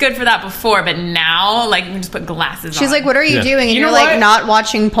 football was good for that before, but now, like, you can just put glasses on. She's like, what are you Yeah. doing? And You you're know like, what? not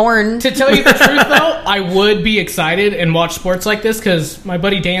watching porn. To tell you the truth, though, I would be excited and watch sports like this because my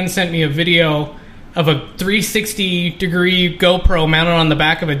buddy Dan sent me a video of a 360-degree GoPro mounted on the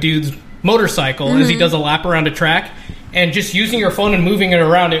back of a dude's motorcycle as he does a lap around a track. And just using your phone and moving it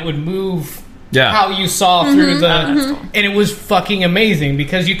around, it would move Yeah. how you saw through the... that's cool. And it was fucking amazing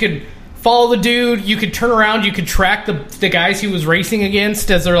because you could follow the dude, you could turn around, you could track the guys he was racing against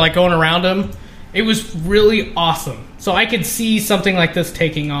as they're like going around him. It was really awesome. So I could see something like this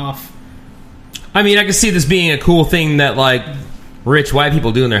taking off. I mean, I can see this being a cool thing that, like, rich white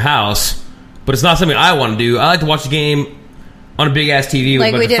people do in their house, but it's not something I want to do. I like to watch the game on a big ass TV with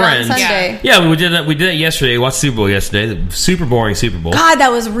Like a we bunch did of on friends. Sunday. Yeah, we did that. We did it yesterday. We watched Super Bowl yesterday. The super boring Super Bowl. God,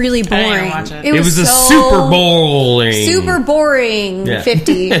 that was really didn't boring. watch it. It was a so Super Bowling. super boring. Yeah.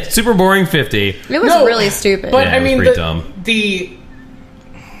 50. Super boring 50. It was No, really stupid. But Yeah, I it was mean, pretty dumb.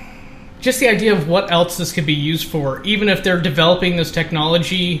 just the idea of what else this could be used for, even if they're developing this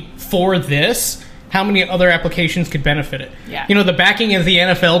technology for this, how many other applications could benefit it? Yeah. You know, the backing of the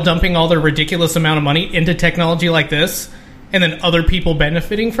NFL dumping all their ridiculous amount of money into technology like this, and then other people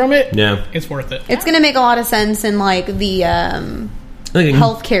benefiting from it, Yeah. it's worth it. it's going to make a lot of sense in like the Like,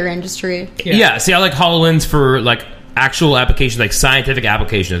 healthcare industry. yeah. See, I like HoloLens for like actual applications, like scientific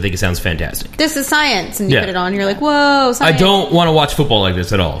applications. I think it sounds fantastic. This is science, and you Yeah. put it on. You're like, whoa! I Science. don't want to watch football like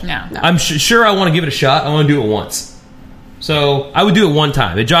this at all. No. I'm sure I want to give it a shot. I want to do it once. So I would do it one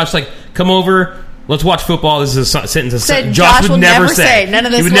time. If Josh like, come over, let's watch football. This is a sentence Said Josh Josh would will never never say none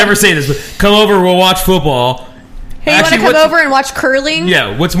of this He would one. never say this. But come over, we'll watch football. Hey, you want to Actually, come what's- over and watch curling?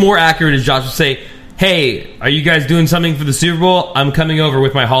 Yeah, what's more accurate is Josh would say, hey, are you guys doing something for the Super Bowl? I'm coming over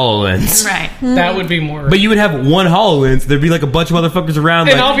with my HoloLens. Right. That would be more. But you would have one HoloLens. There'd be like a bunch of motherfuckers around.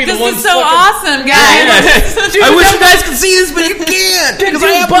 and like, I'll be the This one is so fucking- awesome, guys. I wish you guys could see this, but you can't because I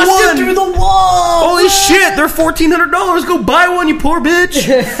have busted one. through the wall. Holy shit! They're $1,400. Go buy one, you poor bitch.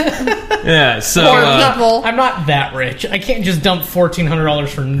 Yeah. So, Poor people. I'm not that rich. I can't just dump $1,400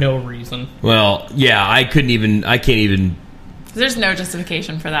 for no reason. well, yeah, I can't even. There's no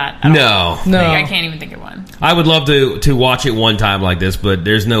justification for that. At all. No, No. Like, I can't even think of one. I would love to watch it one time like this, but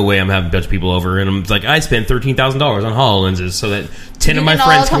there's no way I'm having a bunch of people over, and I'm like, I spent $13,000 on HoloLenses so that 10 of my You can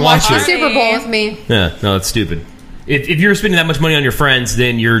friends all can come watch the it. Super Bowl with me. Yeah, no, that's stupid. If you're spending that much money on your friends,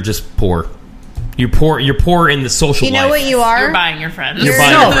 then you're just poor. You're poor. You're poor in the social. You know life. what you are? You're buying your friends. You're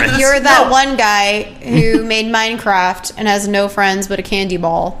buying your friends. You're that one guy who made Minecraft and has no friends but a candy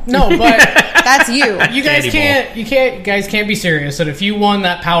ball. No, but That's you. you guys Candy can't. Guys can't be serious. That if you won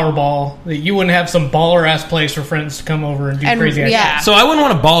that Powerball, that you wouldn't have some baller ass place for friends to come over and do And, crazy. yeah. So I wouldn't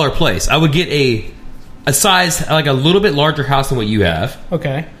want a baller place. I would get a size like a little bit larger house than what you have,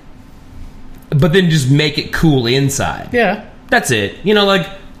 Okay. but then just make it cool inside. Yeah. That's it. You know, like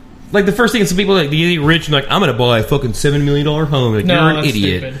the first thing some people like they get rich and like I'm gonna buy a fucking $7 million home. Like No, you're an that's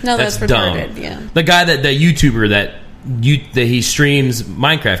idiot. stupid. No, that's dumb. retarded, yeah. The guy that YouTuber that he streams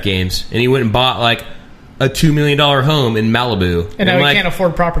Minecraft games and he went and bought like a $2 million home in Malibu. And now I'm we like, can't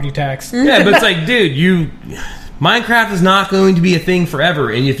afford property tax. yeah, but it's like, dude, Minecraft is not going to be a thing forever,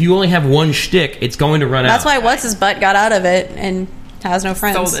 and if you only have one shtick, it's going to run That's out. why what's his butt got out of it and has no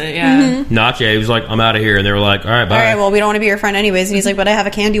friends. Sold it, yeah. Notch, yeah, he was like, I'm out of here, and they were like, all right, bye. All right, well, we don't want to be your friend anyways. And he's like, but I have a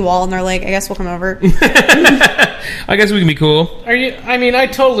candy wall. And they're like, I guess we'll come over. I guess we can be cool. Are you? I mean, I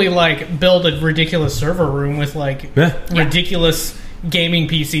totally like build a ridiculous server room with like Yeah. ridiculous gaming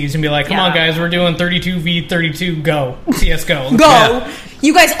PCs and be like, come on, Yeah. guys, we're doing 32v32. Go CS:GO. Go. Yeah.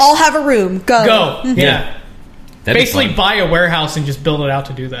 You guys all have a room. Go. Go. Yeah. Yeah. That'd be Basically, fun. buy a warehouse and just build it out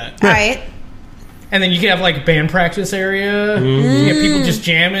to do that. All right. And then you can have like a band practice area. You have people just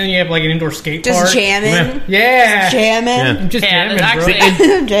jamming. You have like an indoor skate park. Just jamming. Yeah. Jamming. Yeah. Just Yeah, jamming, that's bro.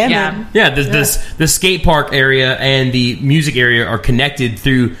 actually- Jamming. Yeah. Yeah, the skate park area and the music area are connected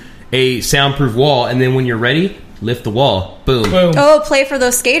through a soundproof wall, and then when you're ready, lift the wall. Boom. Boom. Oh, play for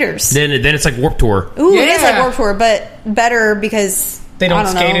those skaters. Then it's like Warped Tour. Ooh, it is like Yeah. Warped Tour, but better because They don't, I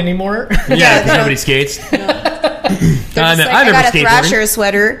don't skate know. anymore. Yeah, they because don't- nobody skates. They're just I like, remember I got a skateboarding. Thrasher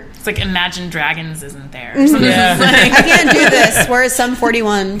sweater. It's like Imagine Dragons isn't there. Mm-hmm. So this Yeah. is like, I can't do this. Where is Sum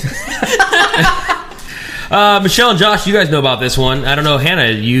 41? Michelle and Josh, you guys know about this one. I don't know, Hannah,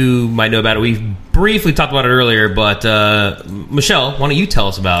 you might know about it. We briefly talked about it earlier, but Michelle, why don't you tell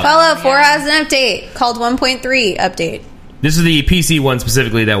us about it? Fallout 4 has an update called 1.3 update. This is the PC one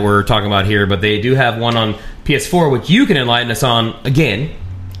specifically that we're talking about here, but they do have one on PS4, which you can enlighten us on again.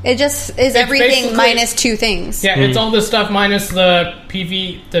 It just is everything basically- minus two things. Yeah, it's all this stuff minus the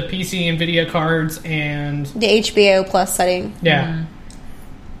PC NVIDIA cards and The HBO Plus setting. yeah.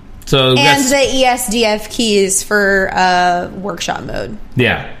 So And that's, the ESDF keys for workshop mode.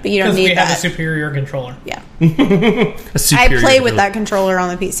 yeah. But you don't Because need we have a that. superior controller. Yeah. A I superior play with controller. that controller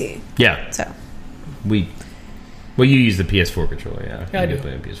on the PC. Yeah. So Well, you use the PS4 controller, yeah. Yeah, I You do.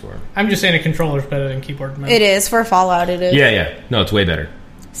 play on PS4. I'm just saying a controller's better than keyboard and mouse. it is for Fallout. It is. Yeah. No, it's way better.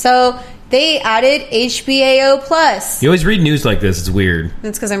 So they added HBO Plus. You always read news like this. It's weird.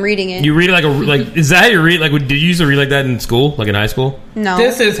 That's because I'm reading it. You read it like is that how you read? Like, did you used to read like that in school, like in high school? No.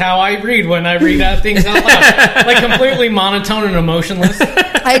 This is how I read when I read things out loud. Like completely monotone and emotionless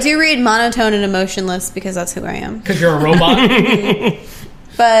I do read monotone and emotionless because that's who I am. because you're a robot.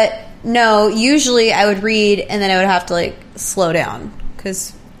 But no, usually I would read and then I would have to like slow down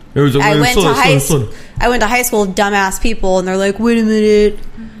because It was I went to high school with dumbass people, and they're like, "Wait a minute,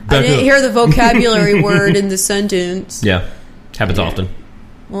 I didn't hear the vocabulary word in the sentence." Yeah, happens often.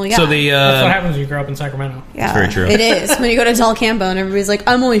 Well, yeah. So the That's what happens when you grow up in Sacramento. yeah, very true. It is when you go to Del Campo and everybody's like,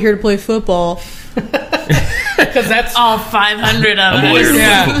 "I'm only here to play football." Because that's All 500 of I'm all here us. to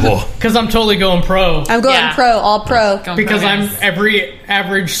Yeah. play football. because I'm totally going pro. I'm going Yeah. pro, all pro. Going Because pro, I'm yes. every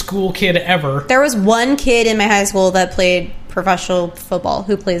average school kid ever. There was one kid in my high school that played professional football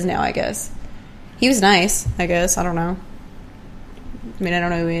who plays now, I guess. He was nice, I guess. I don't know. I mean, I don't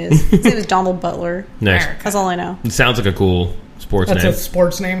know who he is. His name is Donald Butler. Nice. America. That's all I know. It sounds like a cool sports That's name. a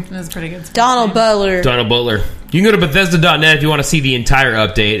sports name. That's pretty good. Donald Butler. Donald Butler. You can go to Bethesda.net if you want to see the entire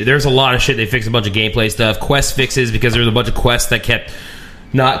update. There's a lot of shit. They fixed a bunch of gameplay stuff. Quest fixes because there's a bunch of quests that kept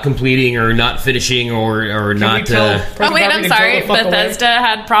not completing or not finishing or Can we not... tell Oh President wait, Barbie I'm to go sorry. the fuck away? Bethesda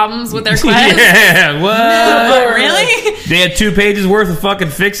had problems with their quest. yeah, what? Oh, really? They had 2 pages worth of fucking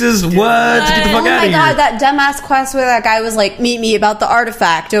fixes? What? Get the fuck Oh out my of god, here. that dumbass quest where that guy was like, "Meet me about the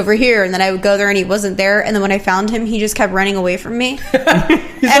artifact over here," and then I would go there and he wasn't there, and then when I found him, he just kept running away from me. And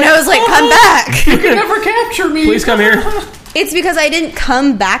I was like, "Come back!" You can never capture me. Please come here. It's because I didn't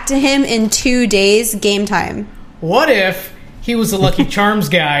come back to him in 2 days game time. What if he was the Lucky Charms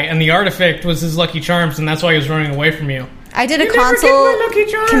guy and the artifact was his Lucky Charms and that's why he was running away from you? I did a You never get console my Lucky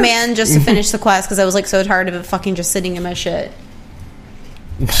Charms. command just to finish the quest because I was like so tired of it fucking just sitting in my shit.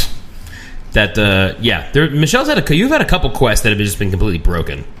 That, yeah. Michelle's you've had a couple quests that have just been completely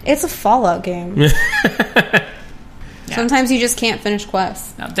broken. It's a Fallout game. Sometimes you just can't finish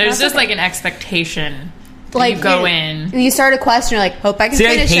quests. No, there's just like an expectation. Like You go in. you start a quest, and you're like, "Hope I can See,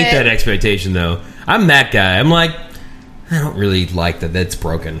 I finish hate it." that expectation, though. I'm that guy. I'm like, I don't really like that that's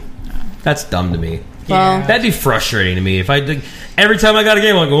broken. That's dumb to me. Well, That'd be frustrating to me if I did. Every time I got a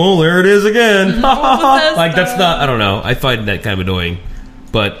game, I'm like, oh, there it is again. Like, that's not, I don't know. I find that kind of annoying.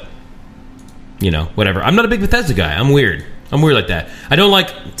 But, you know, whatever. I'm not a big Bethesda guy. I'm weird. I'm weird like that. I don't like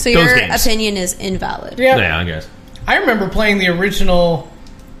so those your games. opinion is invalid. Yeah. I guess. I remember playing the original.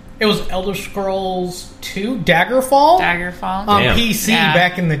 It was Elder Scrolls 2 Daggerfall Daggerfall. on Damn. PC Yeah.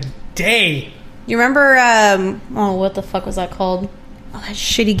 back in the day. You remember? What the fuck was that called? Oh, that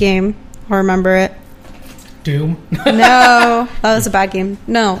shitty game. I remember it. Doom. No, that was a bad game.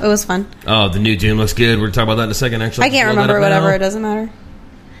 No, it was fun. Oh, the new Doom looks good. We're talking about that in a second, actually. I can't Load that remember up whatever. now. It doesn't matter.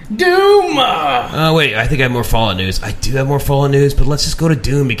 Doom. Oh, wait. I think I have more Fallout news. I do have more Fallout news, but let's just go to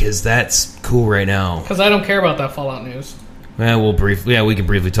Doom because that's cool right now. Because I don't care about that Fallout news. Well, we can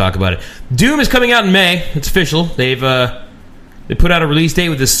briefly talk about it. Doom is coming out in May. It's official. They put out a release date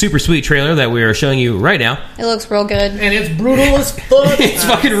with this super sweet trailer that we are showing you right now. It looks real good. And it's brutal as fuck. It's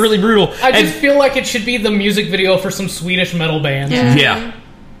fucking really brutal. I just And- feel like it should be the music video for some Swedish metal band. yeah.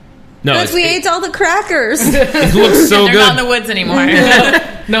 No, Because we ate all the crackers. it looks so They're not in the good. woods anymore.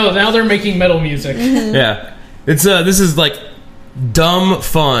 No, now they're making metal music. Yeah, it's this is like dumb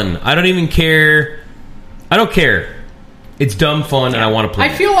fun. I don't even care. I don't care. It's dumb fun, and I want to play. I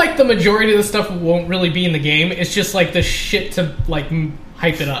feel like the majority of the stuff won't really be in the game. It's just like the shit to like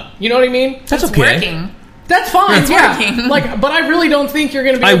hype it up. You know what I mean? That's It's okay. working. That's fine. It's yeah. working. Like, but I really don't think you're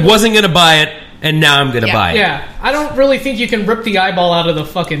gonna be. I able- wasn't gonna buy it, and now I'm gonna buy it. Yeah, I don't really think you can rip the eyeball out of the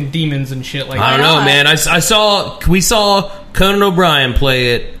fucking demons and shit like I that. don't know, not? man. We saw Conan O'Brien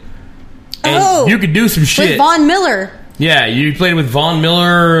play it, and Oh, you could do some With shit. Von Miller. Yeah, you played with Von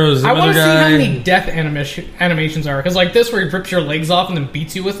Miller. Was I want to see guy. how many death animations are because like this where he rips your legs off and then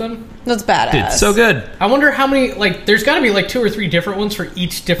beats you with them. That's badass. Dude, so good. I wonder how many like there's got to be like 2 or 3 different ones for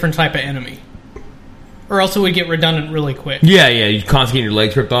each different type of enemy, or else it would get redundant really quick. Yeah, you constantly get your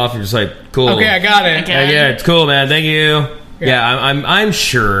legs ripped off. You're just like, cool. Okay, I got it. Okay. Yeah, it's cool, man. Thank you. Yeah, I'm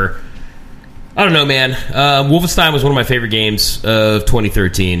sure. I don't know, man. Wolfenstein was one of my favorite games of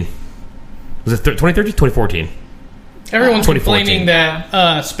 2013. Was it 2013? 2014. Everyone's 2014. complaining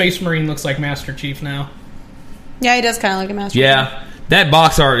that Space Marine looks like Master Chief now. Yeah, he does kind of look a master. Yeah, that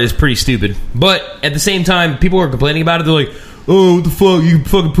box art is pretty stupid. But at the same time, people are complaining about it. They're like, oh, what the fuck? You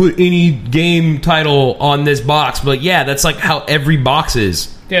fucking put any game title on this box. But yeah, that's like how every box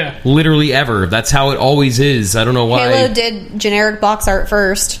is. Yeah. Literally ever. That's how it always is. I don't know why. Halo did generic box art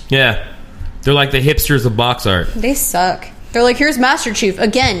first. Yeah. They're like the hipsters of box art. They suck. They're like, here's Master Chief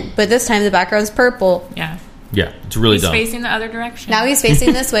again, but this time the background's purple. Yeah. Yeah, it's really He's dumb. facing the other direction. Now he's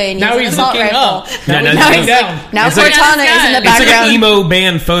facing this way and Now he's an he's assault looking rifle. up. Yeah, Now now he's he's looking down. Now It's like- Cortana is in the It's like It's like background. an emo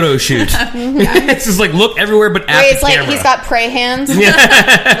band photo shoot. It's just like look everywhere but at Wait, the it's like camera. he's got prey hands.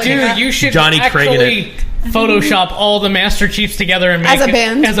 Dude, you should Johnny Craig in actually Photoshop all the Master Chiefs together and make As a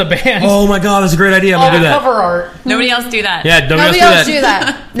band? As a band. Oh my god, that's a great idea. I'm all gonna the do that. cover art. Nobody else do that. Yeah, Nobody else do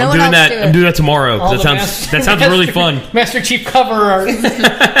that. No I'm one doing else that. do it. I'm doing that tomorrow. All That the sounds really fun. Master Chief cover art.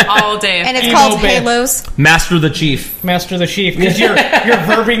 All day. And it's Ain't called no band. Halos. Master the Chief. Master the Chief, because you're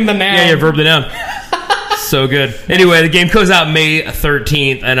verbing the noun. Yeah, you verbed it down. So good. Anyway, the game comes out May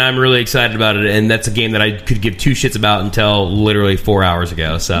 13th, and I'm really excited about it. And that's a game that I could give two shits about until literally 4 hours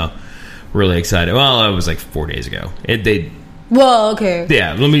ago. So, really excited. Well, it was like 4 days ago. Whoa, okay.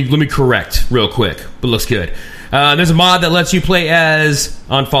 Yeah, let me correct real quick, but looks good. There's a mod that lets you play as,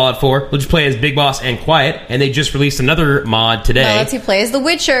 on Fallout 4, lets you play as Big Boss and Quiet, and they just released another mod today That lets you play as The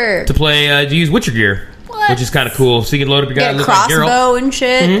Witcher. to use Witcher gear, What? which is kind of cool. So you can load up your guy, Get a look like Geralt. crossbow and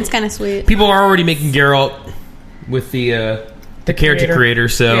shit. It's kind of sweet. People are already making Geralt with the character creator,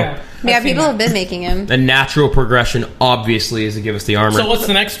 so Yeah, Yeah, I've seen people that. have been making him. a natural progression, obviously, is to give us the armor. So what's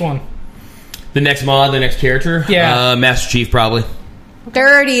the next one? The next mod, the next character? Yeah. Master Chief, probably.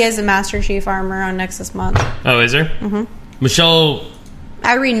 There already is a Master Chief armor on Nexus mods. Oh, is there? Mm-hmm. Michelle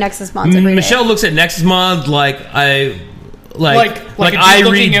I read Nexus mods every day. Michelle looks at Nexus mod like I Like a dude I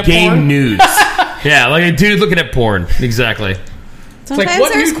looking read at game porn? news. Yeah, like a dude looking at porn. Exactly. Sometimes like,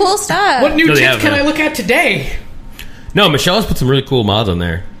 what there's new- cool stuff. What new No, they tits have can that. I look at today? No, Michelle has put some really cool mods on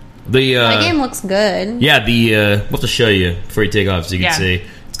there. The My game looks good. yeah, we'll have to show you before you take off so you can Yeah. see.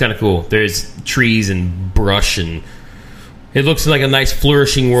 It's kind of cool. There's trees and brush and it looks like a nice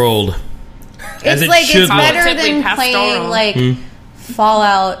flourishing world. As It's it like should it's look. better Relatively than pastoral. playing like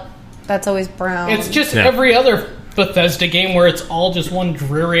Fallout. That's always brown. It's just Yeah. every other Bethesda game where it's all just one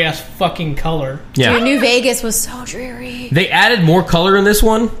dreary ass fucking color. Yeah. Dude, New Vegas was so dreary. They added more color in this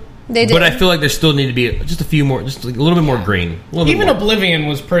one. They did. But I feel like there still need to be just a few more, just a little bit more green. A little Even bit more. Oblivion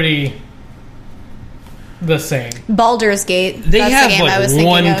was pretty the same. Baldur's Gate. They That's have the game I was like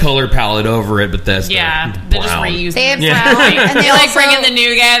one thinking of. color palette over it, but that's Yeah, they just reuse They have them. brown, and they They like also, bring in the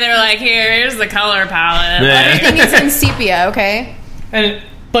new guy. They're like, here's the color palette. Yeah. everything is in sepia. Okay.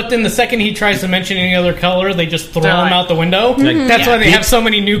 But then the second he tries to mention any other color, they just throw They're him like- out the window. Like, That's why they get have so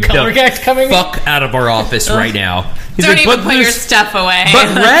many new color the guys coming. fuck out of our office right now. He's Don't like, even "But put your there's- stuff away.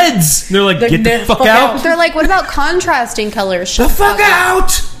 But reds. They're like, get the fuck out. They're like, what about contrasting colors? The fuck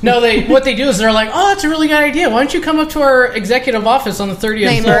out. No, what they do is they're like, oh, that's a really good idea. Why don't you come up to our executive office on the 30th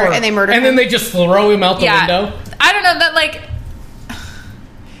They floor? and they murder And then him. they just throw him out the yeah, window. I don't know that like.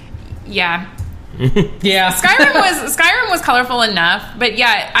 Yeah, Yeah. Skyrim was colorful enough, but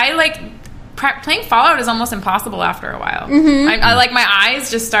yeah, I like playing Fallout is almost impossible after a while. I like my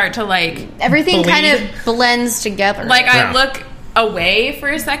eyes just start to like Everything kind Bleed. of blends together. like Yeah. I look away for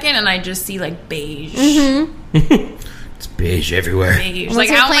a second and I just see like beige. It's beige everywhere. Beige. Unless Like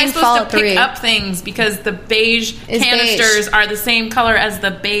you're how am I playing supposed Fallout to pick 3. up things because the beige Is canisters beige. are the same color as the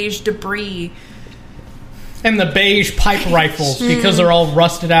beige debris. And the beige pipe rifles because they're all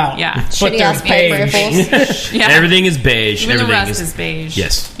rusted out. Yeah. But Shitty they're ass pipe beige. rifles. Yeah. Everything is beige. Even the Everything rust is beige.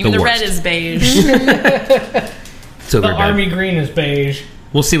 Yes, Even the the red worst. is beige. So The very bad. army green is beige.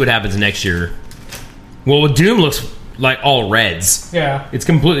 We'll see what happens next year. Well, Doom looks like all reds. Yeah. It's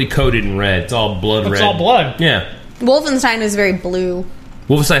completely coated in red. It's all blood red. It's all blood. Yeah. Wolfenstein is very blue.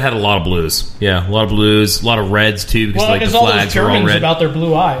 Wolfenstein had a lot of blues. Yeah, a lot of blues, a lot of reds too, because Well, like the because all those flags are all Germans red. about their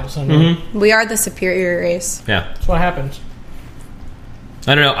blue eyes. I mean, We are the superior race. Yeah. that's what happens.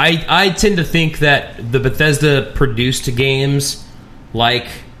 I don't know. I tend to think that the Bethesda produced games like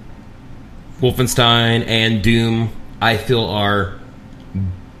Wolfenstein and Doom, I feel are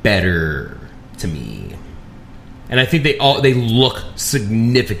better to me. And I think they look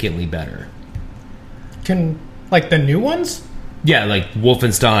significantly better. Like the new ones? Yeah, like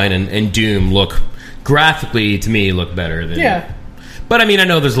Wolfenstein and Doom look graphically to me look better than Yeah. But I mean, I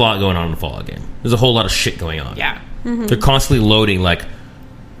know there's a lot going on in the Fallout game. There's a whole lot of shit going on. Yeah. They're constantly loading like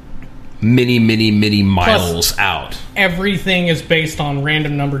many miles out. Everything is based on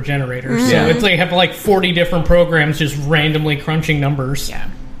random number generators. So Yeah. it's they have like 40 different programs just randomly crunching numbers. Yeah.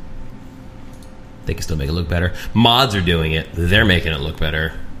 They can still make it look better. Mods are doing it. They're making it look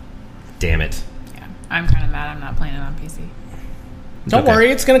better. Damn it. Yeah. I'm kind of mad I'm not playing it on PC. Don't Okay.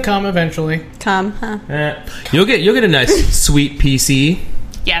 worry, it's going to come eventually. Come, huh? You'll get a nice sweet PC.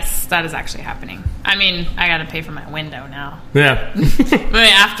 Yes, that is actually happening. I mean, I got to pay for my window now. Yeah. I mean,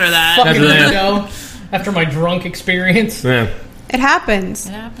 after that. Fucking that. window after my drunk experience. Yeah. It happens.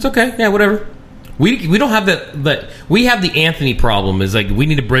 It happened. It's okay. Yeah, whatever. We don't have that. We have the Anthony problem. Is like we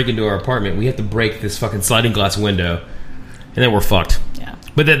need to break into our apartment. We have to break this fucking sliding glass window, and then we're fucked. Yeah.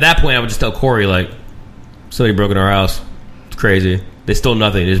 But at that point, I would just tell Corey like, somebody broke into our house. It's crazy. They stole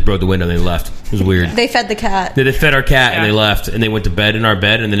nothing. They just broke the window and they left. It was weird. They fed the cat. They fed our cat and Yeah. they left. And they went to bed in our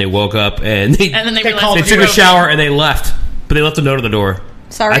bed and then they woke up and they And then they They realized called they we took were a shower and they left. But they left a note on the door.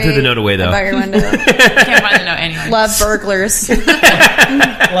 Sorry. I threw the note away, though. About your window. Can't find the note anyway. Love burglars.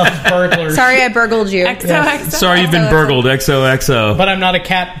 Love burglars. Sorry I burgled you. XOXO. Sorry you've been burgled, XOXO. But I'm not a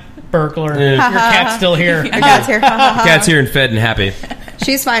cat burglar. Yeah. Your cat's still here. My cat's here. Ha, ha, ha. Cat's here and fed and happy.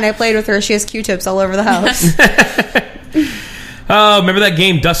 She's fine. I played with her. She has Q-tips all over the house. Oh, remember that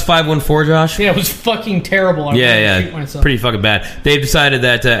game Dust 514, Josh? Yeah, it was fucking terrible. I wanted to shoot Yeah. myself. Pretty fucking bad. They've decided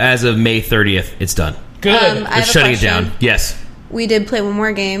that as of May 30th, it's done. Good. I They're have a shutting it question. down. Yes. We did play one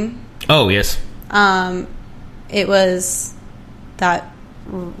more game. Oh, yes. It was that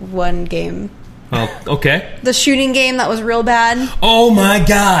one game. Oh, okay. The shooting game that was real bad. Oh, my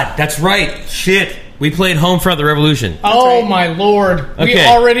God. That's right. Shit. We played Homefront the Revolution. oh right. my lord. We Okay,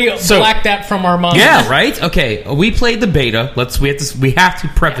 already so- blacked that from our minds. Yeah, right? Okay. We played the beta. We have to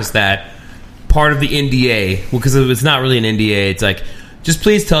preface that part of the NDA because it's not really an NDA. It's like, just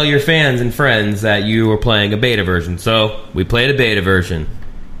please tell your fans and friends that you are playing a beta version. So we played a beta version.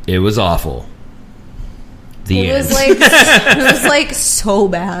 It was awful. The It end. was like so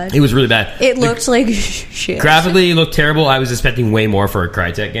bad. It was really bad. It looked like shit. Graphically, it looked terrible. I was expecting way more for a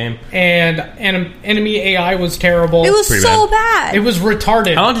Crytek game. And enemy AI was terrible. It was Pretty so bad. It was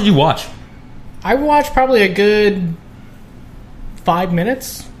retarded. How long did you watch? I watched probably a good 5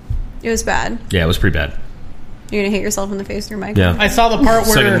 minutes. It was bad. Yeah, it was pretty bad. You're gonna hit yourself in the face with your mic. Yeah. I saw the part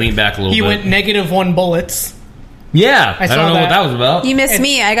So I where can lean back a little he bit. went -1 bullets. Yeah, I saw don't know what that. that was about. You missed And-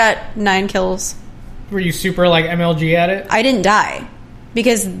 me. I got 9 kills. Were you super like MLG at it? I didn't die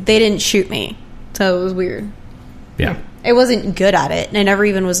because they didn't shoot me, so it was weird. Yeah. I wasn't good at it, and I never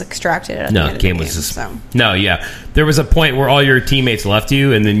even was extracted at the No, end the of the game was just so. no. Yeah, there was a point where all your teammates left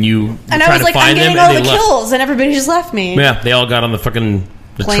you, and then you And were I trying was to like, I'm find them, getting and all they the left. kills, and everybody just left me. Yeah, they all got on the fucking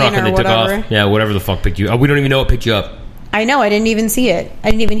Plane truck and or they took whatever. off. Yeah, whatever the fuck picked you up. We don't even know what picked you up. I know. I didn't even see it. I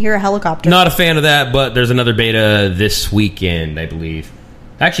didn't even hear a helicopter. Not a fan of that, but there's another beta this weekend, I believe.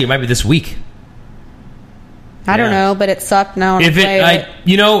 Actually, it might be this week. I don't Yeah. know, but it sucked. Now I If play it.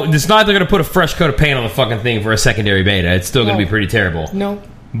 it's not they're going to put a fresh coat of paint on the fucking thing for a secondary beta. It's still going to No. be pretty terrible. No.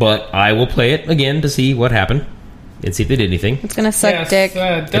 But I will play it again to see what happened and see if they did anything. It's gonna suck Yes, dick.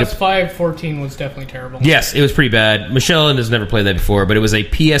 Dust 514 was definitely terrible. Yes, it was pretty bad. Michelle has never played that before, but it was a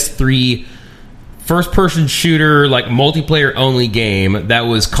PS3 first-person shooter, like multiplayer-only game that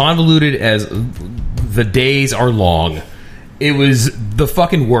was convoluted as the days are long. It was the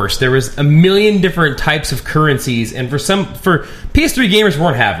fucking worst. There was a million different types of currencies, and for PS3 gamers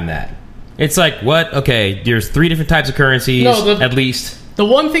weren't having that. It's like, what? Okay, there's 3 different types of currencies, No, at least. The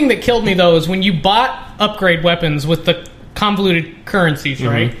one thing that killed me though is when you bought upgrade weapons with the convoluted currencies,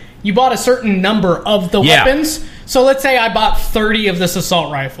 right? You bought a certain number of the Mm-hmm. Yeah. weapons. So let's say I bought 30 of this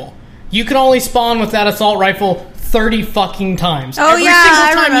assault rifle. You can only spawn with that assault rifle 30 fucking times. Oh, Every yeah, I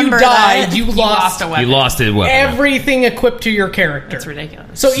single time you remember died, that. you You lost lost a weapon. You lost it. Weapon. everything equipped to your character. It's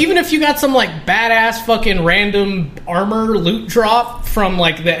ridiculous. So even if you got some like badass fucking random armor loot drop from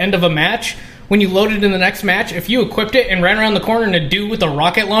like the end of a match, when you loaded in the next match, if you equipped it and ran around the corner and a dude with a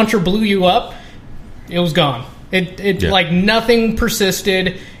rocket launcher blew you up, it was gone. It Yeah. like nothing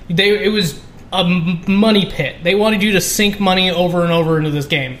persisted. It was a money pit. They wanted you to sink money over and over into this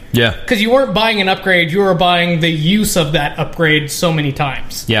game. Yeah. Because you weren't buying an upgrade, you were buying the use of that upgrade so many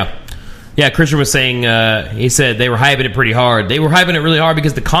times. Yeah. Yeah, Christian was saying, he said they were hyping it pretty hard. They were hyping it really hard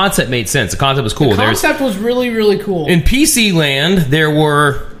because the concept made sense. The concept was cool. The concept was really, really cool. In PC land, there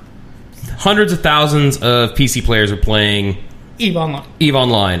were hundreds of thousands of PC players were playing EVE Online. EVE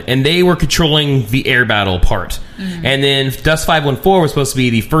Online, and they were controlling the air battle part. And then Dust 514 was supposed to be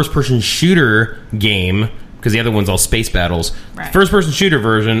the first-person shooter game, because the other one's all space battles. Right. First-person shooter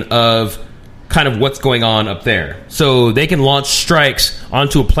version of kind of what's going on up there. So they can launch strikes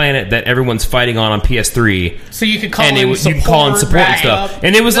onto a planet that everyone's fighting on PS3. So you could call And in you support, could call in support and back stuff. up.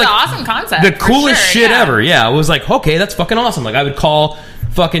 And it was It's like an awesome concept. the for coolest sure, shit yeah. ever. Yeah, it was like, okay, that's fucking awesome. Like I would call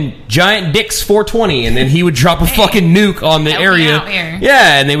fucking Giant Dicks 420 and then he would drop a fucking nuke on the Help me area. out here.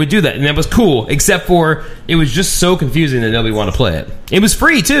 Yeah, and they would do that. And that was cool, except for it was just so confusing that nobody wanted to play it. It was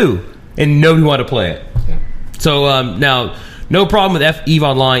free too, and nobody wanted to play it. So now, no problem with EVE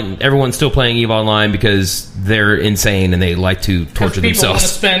Online. Everyone's still playing EVE Online because they're insane and they like to torture People want to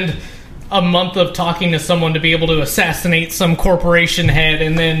themselves. spend a month of talking to someone to be able to assassinate some corporation head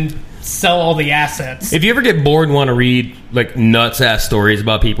and then sell all the assets. If you ever get bored and want to read like nuts ass stories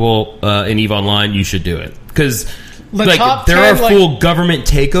about people in EVE Online, you should do it because The like top there 10, are like- full government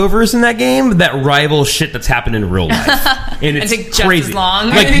takeovers in that game that rival shit that's happened in real life, and it's take just as crazy. long.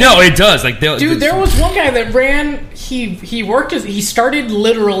 Like no, it does. Like Dude, there was one guy that ran. He worked as he started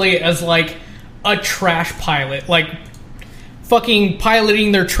literally as like a trash pilot, like fucking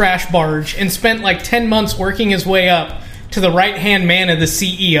piloting their trash barge, and spent like 10 months working his way up to the right hand man of the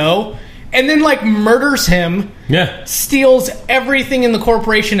CEO, and then like murders him, yeah. steals everything in the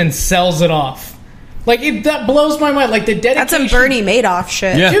corporation, and sells it off. Like that blows my mind. Like the dedication. That's some Bernie Madoff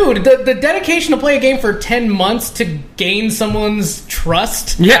shit. Yeah. Dude, the dedication to play a game for 10 months to gain someone's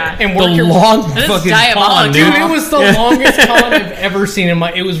trust. Yeah, And work the your long That is fucking diabolical. con, Dude, dude. it was the longest con I've ever seen in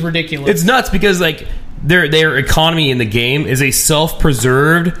my. It was ridiculous. It's nuts because like their economy in the game is a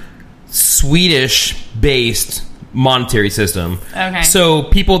self-preserved Swedish-based monetary system. Okay. So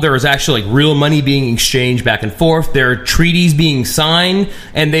there is actually like real money being exchanged back and forth. There are treaties being signed,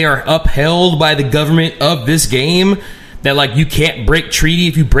 and they are upheld by the government of this game. That like you can't break treaty.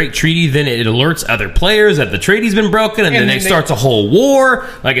 If you break treaty, then it alerts other players that the treaty's been broken, and then it starts a whole war.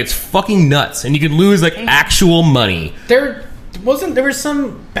 Like it's fucking nuts, and you can lose like actual money. There was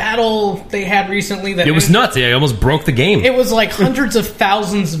some battle they had recently that It was nuts. It almost broke the game. It was like hundreds of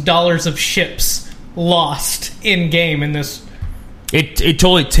thousands of dollars of ships lost in game in this. It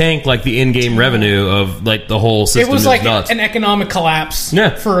totally tanked like the in-game revenue of like the whole system. It was like nuts. an economic collapse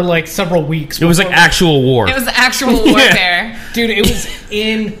Yeah. for like several weeks. It was like actual war. It was actual warfare. Dude, it was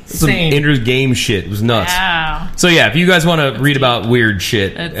Some insane. Ender's Game shit. It was nuts. Wow. So yeah, if you guys want to read about weird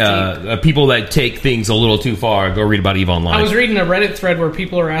shit, That's people that take things a little too far, go read about EVE Online. I was reading a Reddit thread where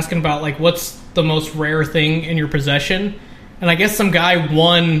people are asking about like what's the most rare thing in your possession, and I guess some guy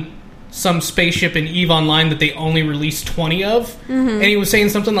won some spaceship in EVE Online that they only released 20 of, and he was saying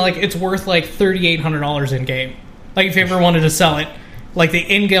something like it's worth like $3,800 in game. Like if you ever wanted to sell it, like the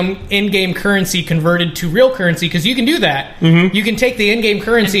in-game currency converted to real currency, because you can do that. You can take the in-game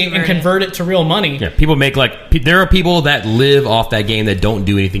currency and convert it to real money. Yeah, people make there are people that live off that game that don't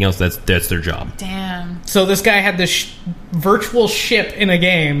do anything else. That's their job. Damn. So this guy had this virtual ship in a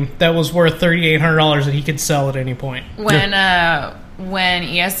game that was worth $3,800 that he could sell at any point. When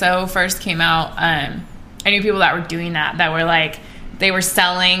ESO first came out, I knew people that were doing that were like, they were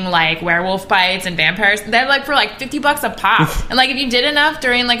selling like werewolf bites and vampires. They're like for like $50 a pop, and like if you did enough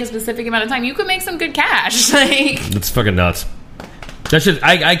during like a specific amount of time, you could make some good cash. Like It's fucking nuts. That's just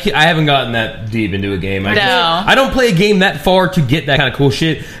I haven't gotten that deep into a game. No. I don't play a game that far to get that kind of cool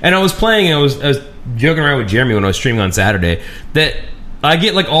shit. And I was playing, and I was joking around with Jeremy when I was streaming on Saturday that I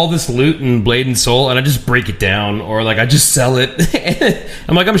get like all this loot in Blade and Soul, and I just break it down, or like I just sell it.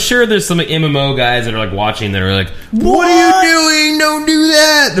 I'm like, I'm sure there's some MMO guys that are like watching that are like, "What are you doing? Don't do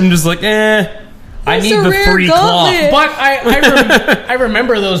that." I'm just like, I need a the rare free gauntlet. cloth. But I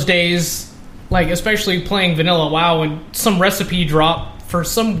remember those days, like especially playing Vanilla WoW, when some recipe drop for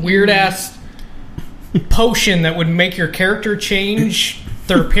some weird ass potion that would make your character change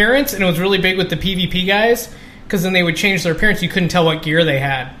their appearance, and it was really big with the PvP guys, because then they would change their appearance. You couldn't tell what gear they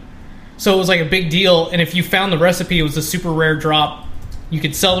had, so it was like a big deal. And if you found the recipe, it was a super rare drop. You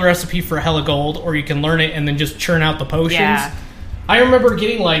could sell the recipe for hella gold, or you can learn it and then just churn out the potions. Yeah. I remember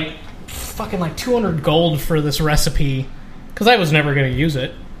getting like fucking like 200 gold for this recipe because I was never going to use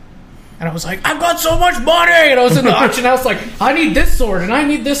it. And I was like, I've got so much money! And I was in the auction house like, I need this sword, and I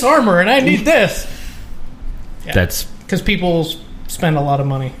need this armor, and I need this. Yeah. That's because people spend a lot of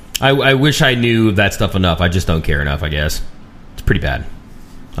money. I wish I knew that stuff enough. I just don't care enough, I guess. It's pretty bad.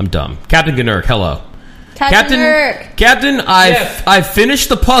 I'm dumb. Captain Gnurk, hello. Captain, I finished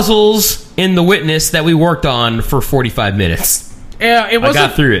the puzzles in The Witness that we worked on for 45 minutes. Yeah, it wasn't. I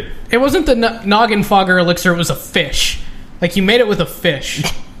got through it. It wasn't the Noggin Fogger elixir. It was a fish. Like you made it with a fish.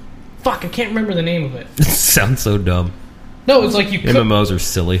 Fuck, I can't remember the name of it. It sounds so dumb. No, it was like you. MMOs are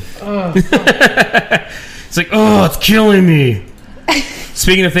silly. It's like, oh, it's killing me.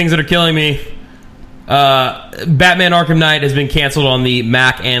 Speaking of things that are killing me, Batman Arkham Knight has been canceled on the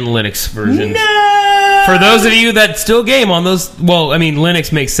Mac and Linux versions. No! For those of you that still game on those, well, I mean,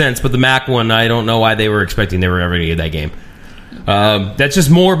 Linux makes sense, but the Mac one, I don't know why they were expecting they were ever going to get that game. That's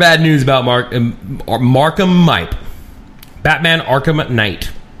just more bad news about Markham Knight. Batman Arkham Knight.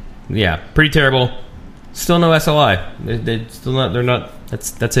 Yeah, pretty terrible. Still no SLI. They're still not. They're not.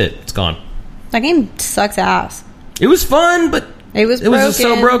 That's it. It's gone. That game sucks ass. It was fun, but it was just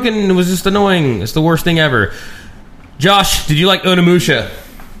so broken. It was just annoying. It's the worst thing ever. Josh, did you like Onimusha?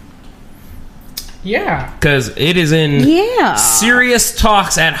 Yeah, Because it is in serious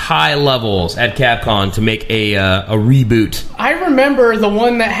talks at high levels at Capcom to make a reboot. I remember the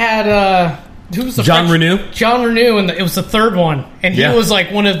one that had who was the John Renew? John Renew, and it was the third one, and he Yeah. was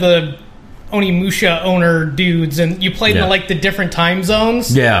like one of the Onimusha owner dudes, and you played Yeah. in like the different time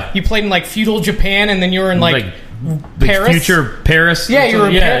zones. Yeah. You played in like feudal Japan, and then you were in like the Paris. future Paris. Yeah, you were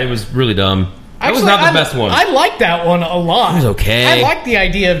in Yeah, Paris. it was really dumb. That was Actually, not the best one. I liked that one a lot. It was okay. I liked the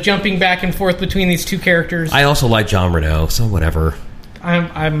idea of jumping back and forth between these two characters. I also like Jean Reno, so whatever.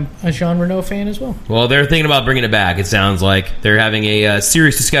 I'm a Jean Reno fan as well. Well, they're thinking about bringing it back. It sounds like they're having a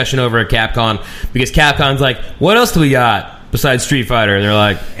serious discussion over at Capcom because Capcom's like, "What else do we got besides Street Fighter?" And they're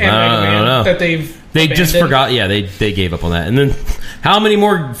like, And "I Mega Man don't know." that they've They just abandoned. forgot. Yeah, they gave up on that. And then, how many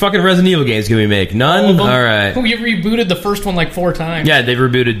more fucking Resident Evil games can we make? None. All of them. All right. We rebooted the first one like 4 times. Yeah, they've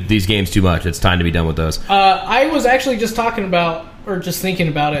rebooted these games too much. It's time to be done with those. I was actually just talking about, or just thinking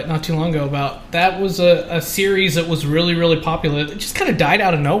about it not too long ago, about that was a series that was really, really popular. It just kind of died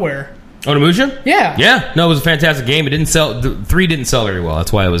out of nowhere. Onimusha? Yeah. Yeah. No, it was a fantastic game. It didn't sell. 3 didn't sell very well.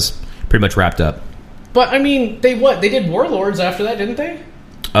 That's why it was pretty much wrapped up. But, I mean, they did Warlords after that, didn't they?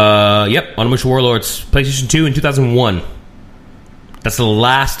 Yep. Onimusha Warlords, PlayStation 2 in 2001. That's the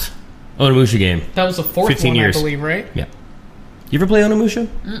last Onimusha game. That was the 4th 15 one, years. I believe, right? Yeah. You ever play Onimusha?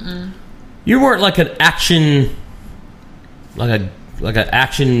 Mm-mm. You weren't like an action, like an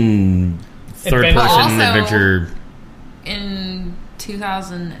action third person Also- adventure. In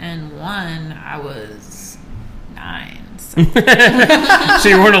 2001, I was 9. So. So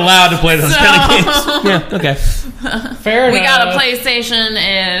you weren't allowed to play those kind of games. Yeah. Okay. Fair enough. We got a PlayStation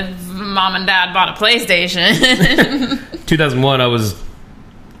if mom and dad bought a PlayStation. 2001. I was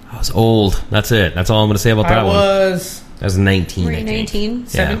old. That's it. That's all I'm going to say about that I one. was I was 19. Were I you think. 19?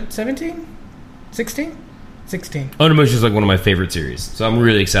 Yeah. 17? 16? 16. Onimusha is like one of my favorite series, so I'm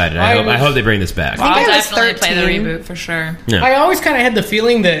really excited. I I hope they bring this back. I think I'll I was definitely play the 13. reboot for sure. Yeah. I always kind of had the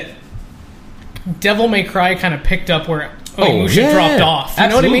feeling that Devil May Cry kind of picked up where Onimusha dropped off. You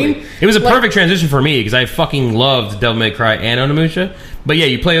know what I Absolutely. mean? It was a Like- perfect transition for me because I fucking loved Devil May Cry and Onimusha. But yeah,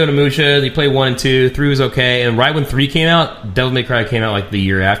 you play Onimusha, you play 1 and 2, 3 was okay, and right when 3 came out, Devil May Cry came out like the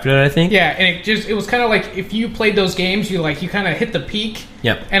year after that, I think. Yeah, and it was kind of like if you played those games, you kind of hit the peak.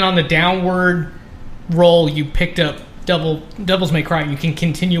 Yep. And on the downward roll, you picked up Devil's May Cry. You can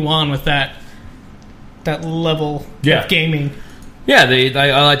continue on with that level Yeah. of gaming. Yeah,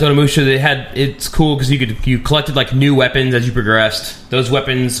 I liked Onimusha. It's cool because you collected like new weapons as you progressed. Those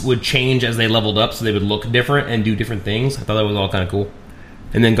weapons would change as they leveled up, so they would look different and do different things. I thought that was all kind of cool.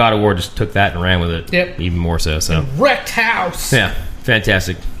 And then God of War just took that and ran with it. Yep. Even more so. So Wrecked House. yeah,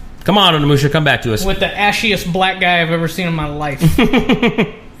 fantastic. Come on, Onimusha, come back to us. With the ashiest black guy I've ever seen in my life.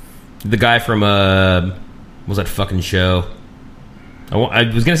 The guy from what was that fucking show? I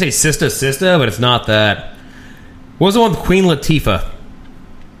was gonna say Sista, but it's not that. What was the one with Queen Latifah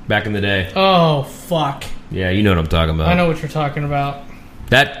back in the day? Oh, fuck. Yeah, you know what I'm talking about. I know what you're talking about.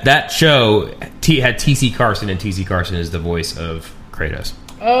 That show had T.C. Carson, and T.C. Carson is the voice of Kratos.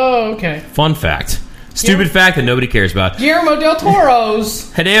 Oh, okay. Fun fact. Stupid Yeah. fact that nobody cares about. Guillermo del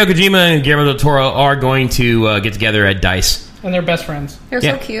Toro's. Hideo Kojima and Guillermo del Toro are going to get together at DICE. And they're best friends. They're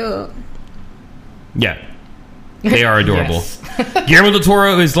Yeah. so cute. Yeah. They are adorable. Yes. Guillermo del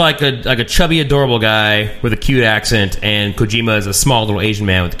Toro is like a chubby, adorable guy with a cute accent, and Kojima is a small little Asian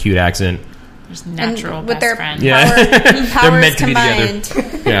man with a cute accent. Just natural And with best their friend. Yeah. powers meant to be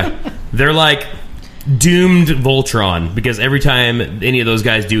combined. Yeah. They're like doomed Voltron because every time any of those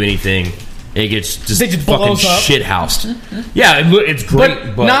guys do anything, it gets just They just fucking blows up. shit-housed. Yeah, it's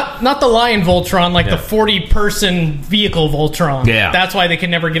great, but not the Lion Voltron, like Yeah. the 40-person vehicle Voltron. Yeah. That's why they can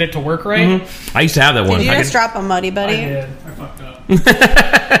never get it to work right. I used to have that one. Did you I just could- drop a muddy buddy? I fucked up.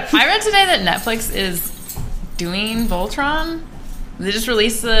 I read today that Netflix is doing Voltron. They just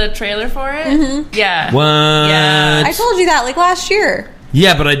released the trailer for it. Mm-hmm. Yeah. What? Yeah. I told you that like last year.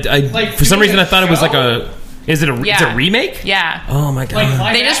 Yeah, but I Like, for some doing reason a I thought it was like show? Is it a Yeah. it's a remake? Yeah. Oh my god.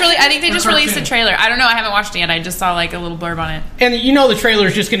 Like, They just I think they just released the trailer. trailer. I don't know. I haven't watched it yet. I just saw like a little blurb on it. And you know the trailer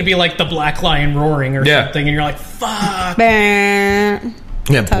is just going to be like the black lion roaring or Yeah. something, and you're like, fuck. Bah. Yeah, how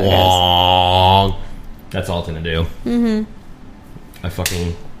it is. blong. That's all it's gonna do. Mm-hmm. I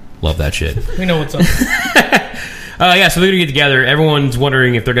fucking love that shit. We know what's up. Yeah, so they're gonna get together. Everyone's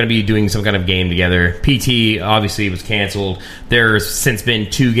wondering if they're gonna be doing some kind of game together. PT obviously was canceled. There's since been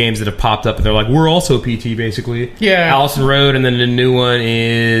 2 games that have popped up, and they're like, we're also PT basically. Yeah. Allison Road, and then the new one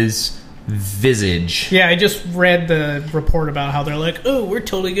is Visage. Yeah, I just read the report about how they're like, oh, we're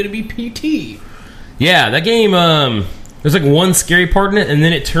totally going to be PT. Yeah, that game. There's like one scary part in it, and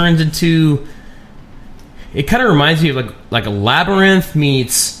then it turns into. It kind of reminds me of like a Labyrinth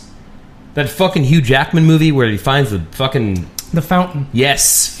meets that fucking Hugh Jackman movie where he finds the fucking. The Fountain.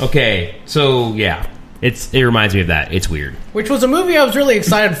 Yes. Okay. So yeah, it reminds me of that. It's weird. Which was a movie I was really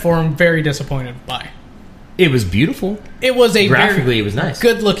excited for and very disappointed by. It was beautiful. It was a Graphically, very it was nice.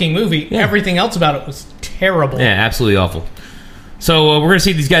 good-looking movie. Yeah. Everything else about it was terrible. Yeah, absolutely awful. So we're going to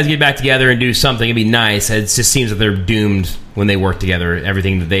see these guys get back together and do something. It'd be nice. It just seems that they're doomed when they work together.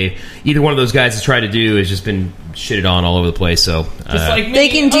 Everything that either one of those guys has tried to do has just been shitted on all over the place. So Just like me. They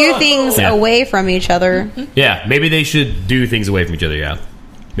can do things Yeah. away from each other. yeah, maybe they should do things away from each other. Yeah,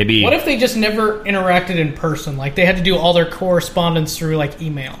 maybe. What if they just never interacted in person? Like they had to do all their correspondence through like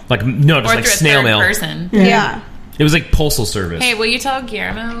email. like no, just Or like through a snail third mail. person. Yeah. It was like postal service. Hey, will you tell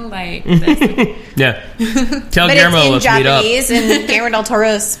Guillermo like this? Yeah, tell But Guillermo it's let's in meet up. Japanese, and Guillermo del Toro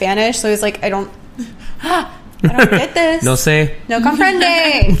is Spanish, so he's like, I don't get this. No say. No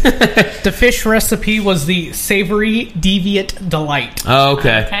comprende. The fish recipe was the savory deviant delight. Oh,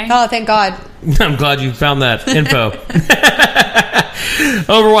 okay. Okay. Oh, thank God. I'm glad you found that info.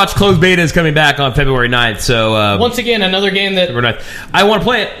 Overwatch closed beta is coming back on February 9th. So Once again, another game that February 9th. I want to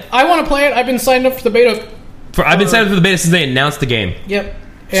play it. I want to play it. I've been signed up for the beta. I've been signed up for the beta since they announced the game. Yep.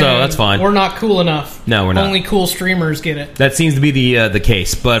 So And that's fine. We're not cool enough. No, we're not. Only cool streamers get it. That seems to be the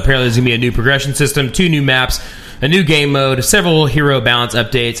case. But apparently there's going to be a new progression system, 2 new maps, a new game mode, several hero balance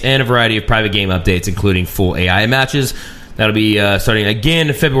updates, and a variety of private game updates, including full AI matches. That'll be starting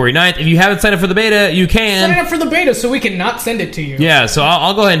again February 9th. If you haven't signed up for the beta, you Sign can. up for the beta so we can not send it to you. Yeah, so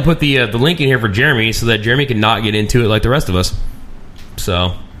I'll go ahead and put the link in here for Jeremy so that Jeremy can not get into it like the rest of us.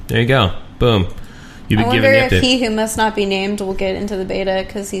 So, there you go. Boom. You've I been wonder given the if update. he who must not be named will get into the beta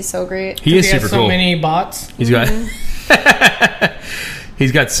because he's so great. He is He has super so cool. many bots. He's got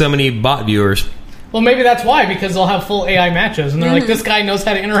he's got so many bot viewers. Well, maybe that's why, because they'll have full AI matches, and they're like, this guy knows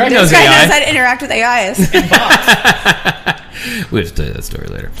how to interact knows This guy AI. knows how to interact with AIs. with bots. We'll just tell you that story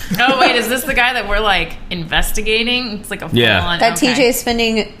later. Oh wait, is this the guy that we're like investigating? It's like a full Yeah. on. That TJ's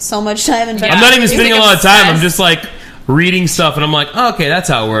spending so much time in. Yeah. I'm not even He's, spending like, a lot of time. I'm obsessed. just like reading stuff, and I'm like, oh, okay, that's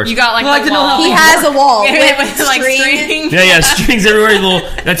how it works. You got like I like the to know how wall. He has a wall Yeah, with like string. string. Yeah, strings everywhere.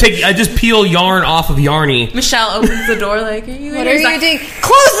 I just peel yarn off of Yarny. Michelle opens the door like, "Are you in What here?" are He's you like, doing?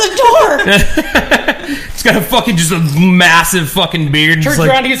 Close the door. It's got a fucking just a massive fucking beard. And Turns just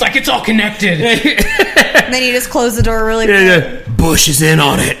like, around, he's like, it's all connected. And then you just close the door really quick. yeah. Bush is in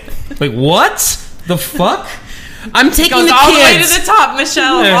on it. Like what the fuck? I'm taking Goes the all the way to kids. the top,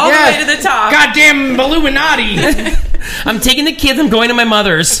 Michelle. Yeah. All Yeah. the way to the top. Goddamn Illuminati. I'm taking the kids. I'm going to my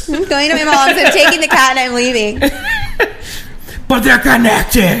mother's. I'm going to my mom's. I'm taking the cat and I'm leaving. But they're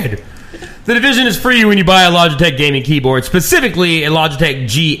connected. The Division is free when you buy a Logitech gaming keyboard, specifically a Logitech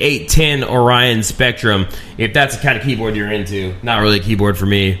G810 Orion Spectrum. If that's the kind of keyboard you're into, not really a keyboard for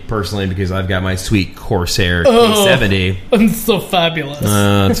me personally because I've got my sweet Corsair K70. It's so fabulous.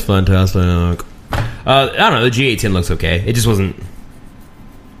 That's fantastic. I don't know. The G810 looks okay. It just wasn't.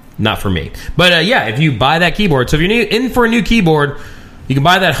 Not for me. But yeah, if you buy that keyboard, so if you're in for a new keyboard, you can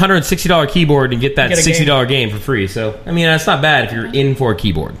buy that $160 keyboard and get that Get a $60 game for free. So, I mean, that's not bad if you're in for a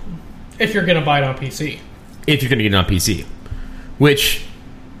keyboard. If you're going to buy it on PC. If you're going to get it on PC. Which,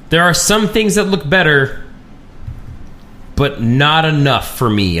 there are some things that look better, but not enough for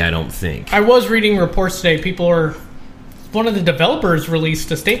me, I don't think. I was reading reports today. People are... One of the developers released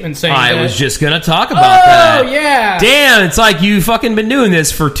a statement saying I that... was just going to talk about Oh, that. yeah. Damn, it's like you fucking been doing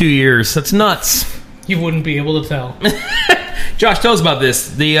this for 2 years. That's nuts. You wouldn't be able to tell. Josh, tell us about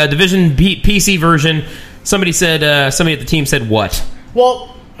this. The Division PC version, somebody at the team said what?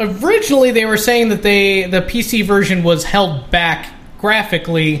 Well, originally they were saying that the PC version was held back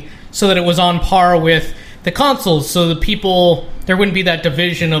graphically so that it was on par with the consoles, so the there wouldn't be that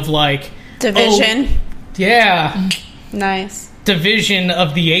division of like... Division. Oh, yeah. Nice. Division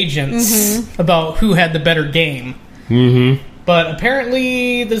of the agents about who had the better game. Mm-hmm. But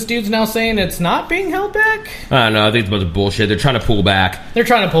apparently this dude's now saying it's not being held back. I don't know. I think it's a bunch of bullshit. They're trying to pull back. They're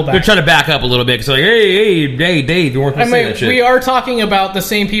trying to pull back. They're trying to back up a little bit. Because like, hey, Dave, you weren't I supposed to say mean, that shit. we are talking about the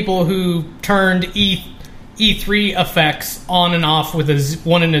same people who turned E3 effects on and off with a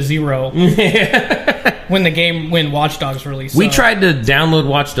 1 and a 0 when Watch Dogs released. We So- tried to download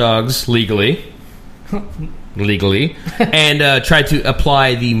Watch Dogs legally, and tried to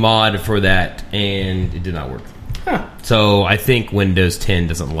apply the mod for that, and it did not work. Huh. So I think Windows 10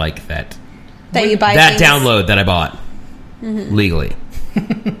 doesn't like that That you buy that things. download that I bought legally.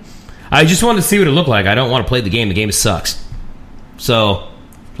 I just wanted to see what it looked like. I don't want to play the game. The game sucks. So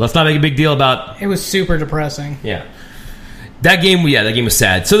let's not make a big deal about. It was super depressing. Yeah. That game was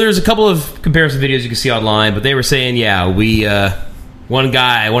sad. So there's a couple of comparison videos you can see online, but they were saying, one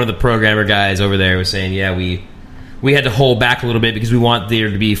of the programmer guys over there was saying, we had to hold back a little bit because we want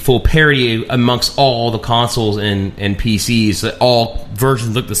there to be full parity amongst all the consoles and PCs, so that all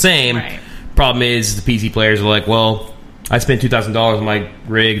versions look the same. Right. Problem is, the PC players are like, well, I spent $2,000 on my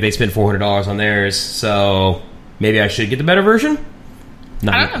rig. They spent $400 on theirs. So maybe I should get the better version.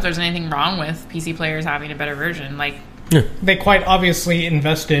 I don't know if there's anything wrong with PC players having a better version. Like, They quite obviously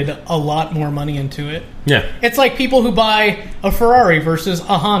invested a lot more money into it. Yeah. It's like people who buy a Ferrari versus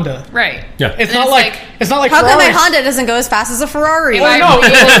a Honda. right. Yeah. It's And not it's like, like- it's not like How come my Ferraris. Honda doesn't go as fast as a Ferrari? If I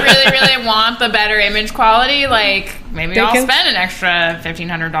no. really want the better image quality, like, maybe They I'll can- spend an extra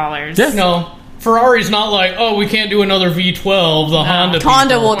 $1,500. Yeah. No, Ferrari's not like, oh, we can't do another V12. The Honda.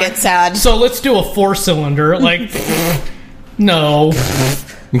 Honda people. will get sad. So let's do a 4-cylinder. Like, no.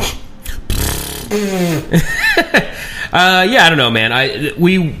 Yeah, I don't know, man.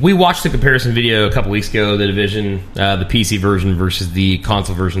 We watched the comparison video a couple weeks ago. The Division, the PC version versus the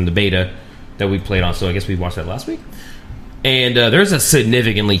console version, the beta that we played on. So I guess we watched that last week. And there's a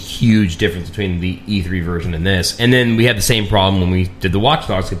significantly huge difference between the E3 version and this. And then we had the same problem when we did the Watch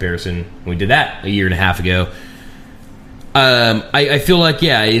Dogs comparison. We did that a year and a half ago. I feel like,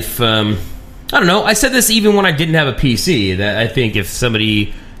 yeah, if I don't know. I said this even when I didn't have a PC. That I think if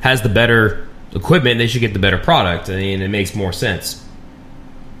somebody has the better equipment, they should get the better product. I mean, it makes more sense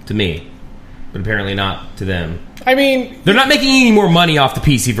to me, but apparently not to them. I mean, They're not making any more money off the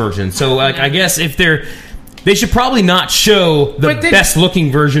PC version, so like, I guess if they should probably not show the But then- best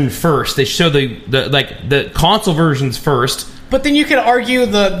looking version first. They show the console versions first. but then you could argue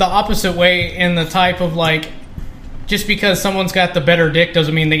the opposite way in the type of like, just because someone's got the better dick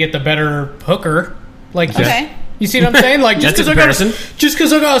doesn't mean they get the better hooker. Like, Okay. you see what I'm saying? Like, That's a I got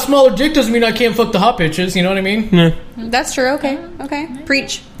a smaller dick doesn't mean I can't fuck the hot bitches. You know what I mean? That's true. Okay. Okay.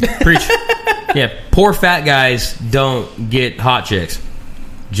 Preach. Preach. Yeah, poor fat guys don't get hot chicks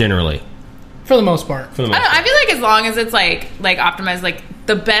generally. For the most part. For the I most don't know, part. I feel like as long as it's like optimized, like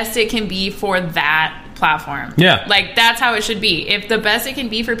the best it can be for that platform. Yeah. Like that's how it should be. If the best it can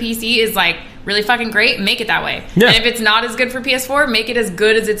be for PC is like really fucking great, make it that way. Yeah. And if it's not as good for PS4, make it as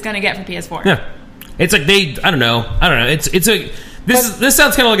good as it's going to get for PS4. Yeah, it's like I don't know. This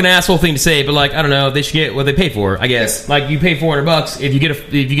sounds kind of like an asshole thing to say, but like I don't know. They should get what they pay for. I guess like you pay $400 if you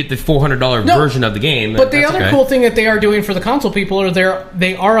get the $400 No, version of the game. But the that's other okay. cool thing that they are doing for the console people are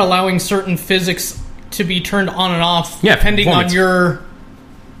they are allowing certain physics to be turned on and off Yeah, depending on performance. your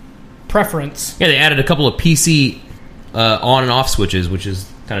preference, Yeah, they added a couple of PC on and off switches, which is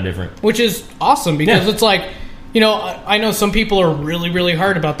kind of different. which is awesome because Yeah. it's like, you know, I know some people are really, really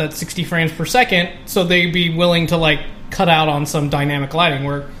hard about that 60 frames per second, so they'd be willing to like cut out on some dynamic lighting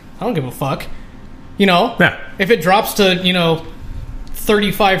where I don't give a fuck. You know? Yeah. If it drops to,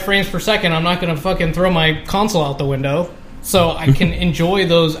 35 frames per second, I'm not going to fucking throw my console out the window. So I can enjoy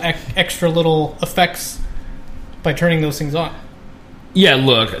those extra little effects by turning those things on. Yeah,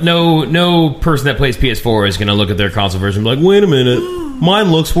 look, no person that plays PS4 is going to look at their console version and be like, wait a minute,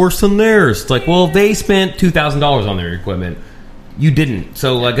 mine looks worse than theirs. It's like, well, they spent $2,000 on their equipment. You didn't.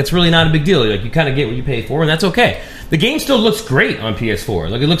 So, like, it's really not a big deal. Like, you kind of get what you pay for, and that's okay. The game still looks great on PS4.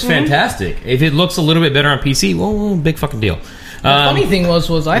 Like, it looks fantastic. If it looks a little bit better on PC, well, big fucking deal. The funny thing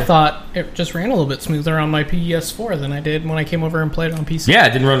was I thought it just ran a little bit smoother on my PS4 than I did when I came over and played it on PC. Yeah,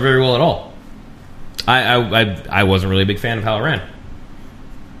 it didn't run very well at all. I wasn't really a big fan of how it ran.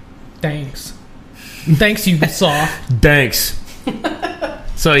 Thanks. Thanks, you saw. Thanks.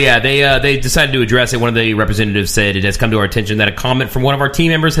 So yeah, they decided to address it. One of the representatives said, "It has come to our attention that a comment from one of our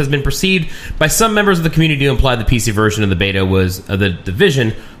team members has been perceived by some members of the community to imply the PC version of the beta the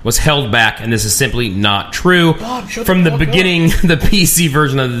Division was held back, and this is simply not true. Bob, shut From the the fuck beginning, the PC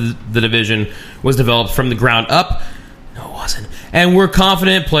version of the Division was developed from the ground up. No, it wasn't. And we're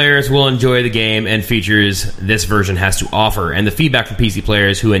confident players will enjoy the game and features this version has to offer. And the feedback from PC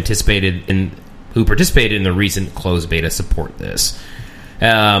players who participated in the recent closed beta support this.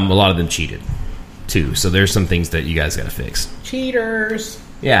 A lot of them cheated too, so there's some things that you guys got to fix. Cheaters.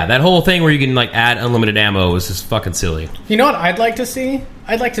 Yeah, that whole thing where you can like add unlimited ammo is just fucking silly. You know what I'd like to see?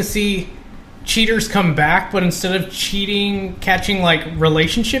 I'd like to see cheaters come back, but instead of cheating, catching like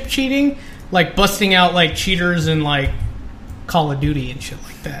relationship cheating, like busting out like cheaters in like Call of Duty and shit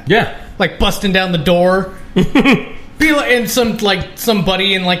like that. Yeah, Like busting down the door. Be like, and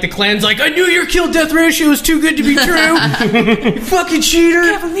somebody in like the clan's like, I knew your kill death ratio was too good to be true. You fucking cheater.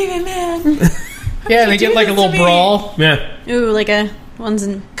 I can't believe it, man. Yeah, and they get like a little brawl. yeah. Ooh, like a ones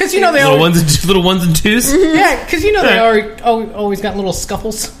and Because you know they Little always, ones and twos. yeah, because you know they are always got little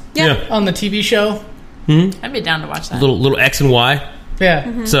scuffles yeah. on the TV show. I'd be down to watch that. Little X and Y.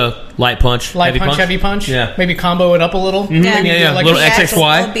 Yeah, So light punch, light punch, heavy punch. Yeah. Maybe combo it up a little. Yeah, Yeah, like little a-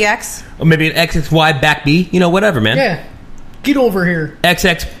 XXY. BX. Or maybe an XXY back B. You know, whatever, man. Yeah, get over here.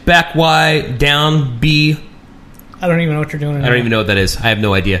 XX back Y down B. I don't even know what you're doing. I don't even know what that is. I have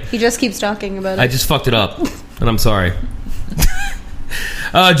no idea. He just keeps talking about it. I just fucked it up. and I'm sorry.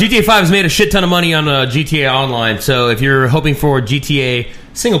 GTA 5 has made a shit ton of money on GTA Online, so if you're hoping for GTA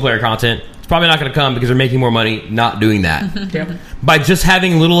single-player content, it's probably not going to come because they're making more money not doing that. Yep. By just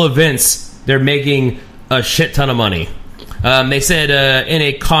having little events, they're making a shit ton of money. They said in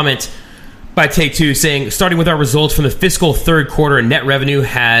a comment by Take-Two saying, starting with our results from the fiscal third quarter, net revenue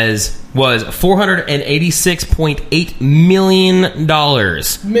was $486.8 million.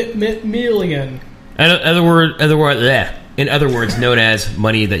 Million. In other words, known as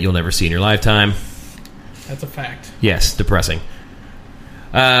money that you'll never see in your lifetime. That's a fact. Yes, depressing.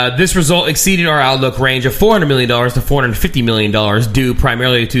 This result exceeded our outlook range of $400 million to $450 million, due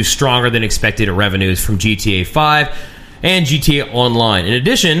primarily to stronger than expected revenues from GTA 5 and GTA Online. In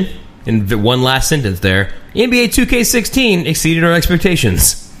addition, in the one last sentence there, NBA 2K16 exceeded our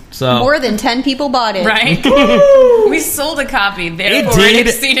expectations. So More than 10 people bought it. Right? We sold a copy, therefore It did. it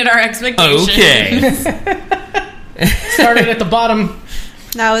exceeded our expectations. okay. Started at the bottom.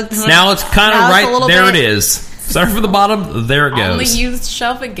 Now it's Now it's kind Now of it's a right little there. bit- It is. Start from the bottom. There it Only goes. used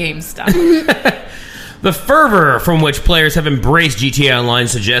shelf at GameStop. The fervor from which players have embraced GTA Online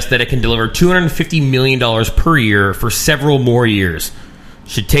suggests that it can deliver $250 million per year for several more years.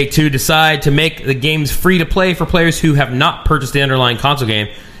 Should Take-Two decide to make the games free to play for players who have not purchased the underlying console game,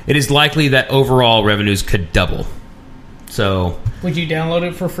 it is likely that overall revenues could double. So, Would you download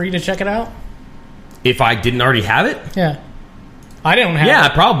it for free to check it out? if I didn't already have it, Yeah. I don't have yeah,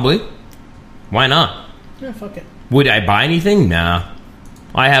 it. probably. Why not? Yeah, fuck it. Would I buy anything? Nah.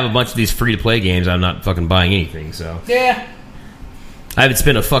 I have a bunch of these free-to-play games. I'm not fucking buying anything, so. Yeah. I haven't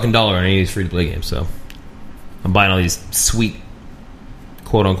spent a fucking dollar on any of these free-to-play games, so. I'm buying all these sweet,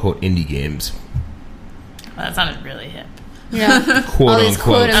 quote-unquote, indie games. Well, that sounded really hip. yeah. All these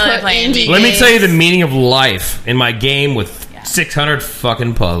Quote-unquote. quote-unquote playing indie Let me games. tell you the meaning of life in my game with 600 fucking It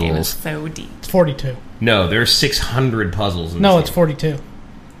was puzzles. so deep. It's 42. No, there's 600 puzzles. In No, this it's game. 42.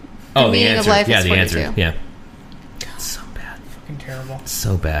 Oh, the meaning of answer. life Yeah, is the 42. answer. Yeah. So bad. Fucking terrible.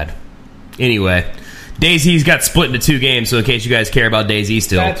 So bad. Anyway, DayZ's got split into two games, so in case you guys care about DayZ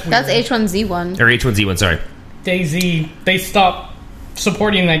still. That's weird. That's H1Z1. Or H1Z1, sorry. DayZ, they stopped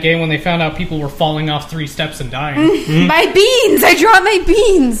supporting that game when they found out people were falling off 3 steps and dying. My beans! I dropped my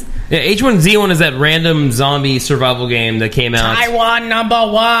beans! Yeah, H1Z1 is that random zombie survival game that came out. Taiwan number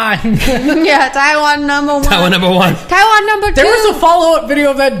 1. Yeah, Taiwan number 1. Taiwan number 1. Taiwan number 2. There was a follow-up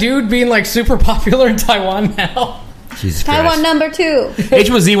video of that dude being like super popular in Taiwan now. Jesus Taiwan Christ. number 2.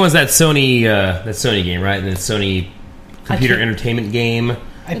 H1Z1's that Sony game, right? And the Sony computer can't- entertainment game.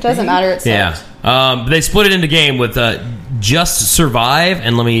 It doesn't matter. It Yeah. sucked. But they split it into game with Just Survive,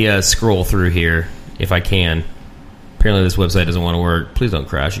 and let me scroll through here if I can. Apparently this website doesn't want to work. Please don't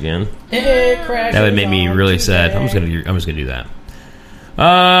crash again. That would make me really sad. I'm just gonna do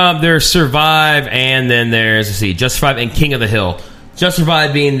that. There's Survive, and then there's Just Survive and King of the Hill. Just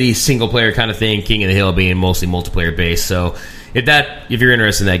Survive being the single player kind of thing, King of the Hill being mostly multiplayer based. So if you're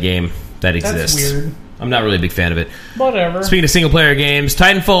interested in that game, that exists. That's weird. I'm not really a big fan of it. Whatever. Speaking of single player games,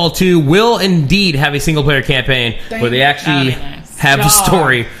 Titanfall 2 will indeed have a single player campaign where they actually That'd be nice. have a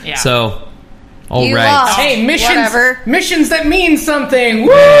story. Yeah. So, all You right. lost. Hey, missions! Whatever. Missions that mean something!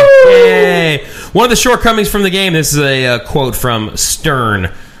 Woo! Yay! One of the shortcomings from the game, this is a quote from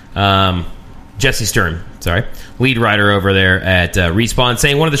Stern, Jesse Stern, lead writer over there at Respawn,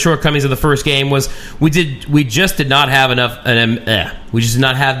 saying one of the shortcomings of the first game was we just did not have we just did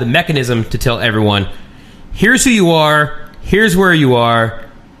not have the mechanism to tell everyone, here's who you are, here's where you are,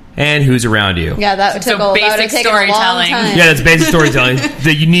 and who's around you. Yeah, that So took that basic would've taken a long storytelling. time. Yeah, that's basic storytelling.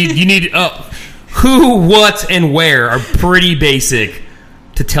 That you need who, what, and where are pretty basic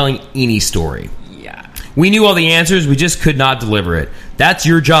to telling any story. Yeah. We knew all the answers, we just could not deliver it. That's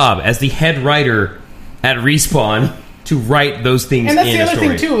your job as the head writer at Respawn to write those things And that's in the a other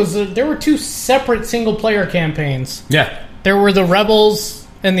story. thing, too, is that there were 2 separate single-player campaigns. Yeah. There were the Rebels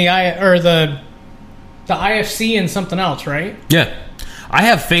and the IFC and something else, right? Yeah. I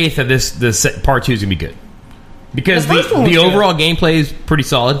have faith that this part 2 is going to be good. Because The first one was the good. overall gameplay is pretty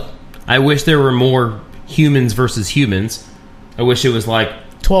solid. I wish there were more humans versus humans. I wish it was like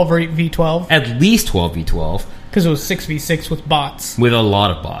 12v12. at least 12v12 Because it was 6v6 with bots. with a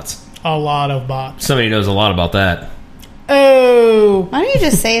lot of bots. A lot of bots. Somebody knows a lot about that. Oh! Why don't you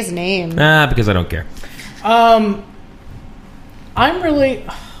just say his name? Because I don't care. I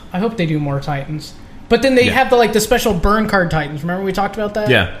hope they do more Titans. But then they Yeah. have the special burn card Titans. Remember we talked about that?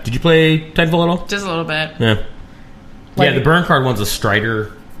 Yeah. Did you play Titanfall at all? Just a little bit. Yeah. Like- Yeah, the burn card one's a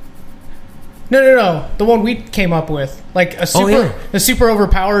Strider. No. The one we came up with. Like a super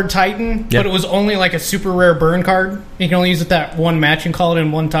overpowered Titan, Yeah. but it was only like a super rare burn card. You can only use it that one match and call it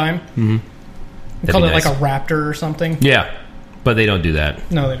in one time. Mm-hmm. That'd Call be it nice. like a raptor or something. Yeah, but they don't do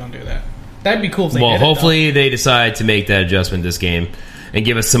that. No, they don't do that. That'd be cool if they Well, did it, hopefully they decide to make that adjustment this game and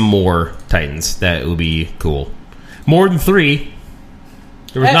give us some more Titans. That would be cool. More than 3.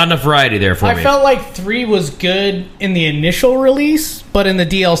 There was not enough variety there for I me. felt like 3 was good in the initial release, but in the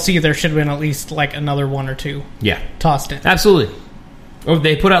DLC there should have been at least like another 1 or 2 Yeah, tossed in. absolutely. Oh,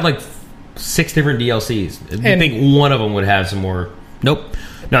 they put out like 6 different DLCs. I And- think one of them would have some more. Nope,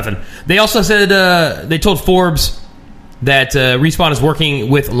 nothing. They also said they told Forbes that Respawn is working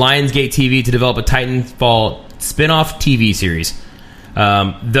with Lionsgate TV to develop a Titanfall spin-off TV series.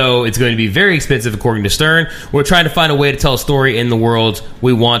 Though it's going to be very expensive, according to Stern. We're trying to find a way to tell a story in the world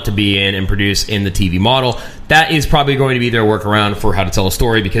we want to be in and produce in the TV model. That is probably going to be their workaround for how to tell a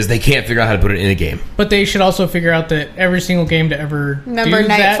story because they can't figure out how to put it in a game. But they should also figure out that every single game to ever Remember do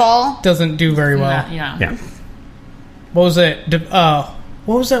that Nightfall? doesn't do very well. Yeah. Yeah. What was it?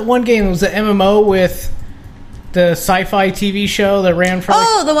 What was that one game? It was the MMO with the sci-fi TV show that ran for like,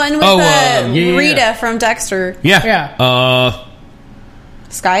 Oh, the one with yeah. Rita from Dexter. Yeah. Yeah.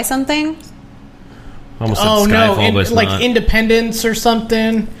 Sky something? Almost said oh no, Skyfall, but it's like not. Independence or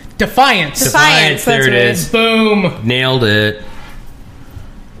something. Defiance. Defiance, There that's it right. is. Boom. Nailed it.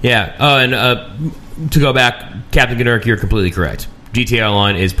 Yeah. Oh, and to go back, Captain Gnurk, you're completely correct. GTA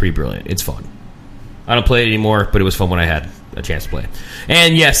Online is pretty brilliant. It's fun. I don't play it anymore, but it was fun when I had a chance to play it.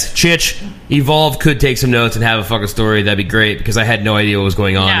 And yes, Chich, Evolve could take some notes and have a fucking story. That'd be great because I had no idea what was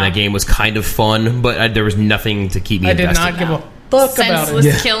going on. Yeah. That game was kind of fun, but there was nothing to keep me I did invested. not give a fuck about Senseless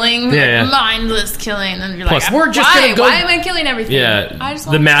it. killing, Yeah. mindless killing, and you're Plus, like, we're just why? gonna go- Why am I killing everything? Yeah, I just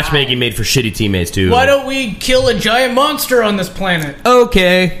the wanna matchmaking die. made for shitty teammates too. Why don't we kill a giant monster on this planet?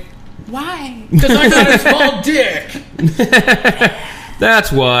 Okay, Why, Because I got a small dick. that's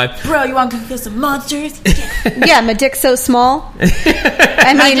why. bro? You want to kill some monsters? Yeah, my dick's so small.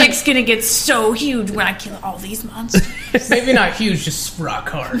 I My mean, dick's gonna get so huge when I kill all these monsters. Maybe not huge, just rock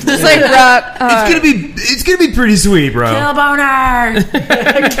hard. it's like rock. It's gonna be pretty sweet, bro. Kill boner.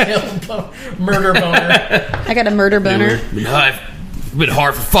 Murder boner. I got a murder boner. It's been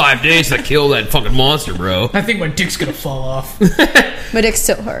hard for 5 days to kill that fucking monster, bro. I think my dick's gonna fall off. My dick's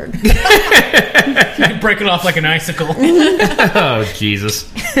so hard. You can break it off like an icicle. Oh, Jesus.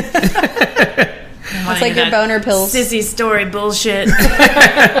 It's like your boner pills. Sissy story bullshit.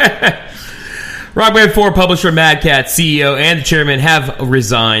 Rock Band 4 publisher Mad Catz, CEO, and the chairman have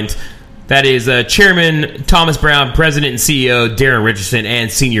resigned. That is Chairman Thomas Brown, President and CEO Darren Richardson,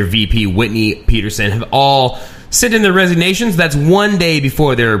 and Senior VP Whitney Peterson have all sent in their resignations. That's one day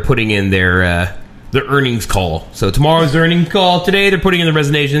before they're putting in their earnings call. So tomorrow's their earnings call. Today they're putting in the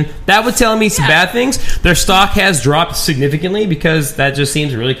resignation. That would tell me some bad things. Their stock has dropped significantly because that just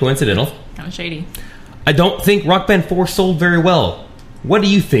seems really coincidental. Kind of shady. I don't think Rock Band 4 sold very well. What do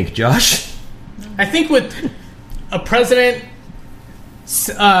you think, Josh? I think with a president,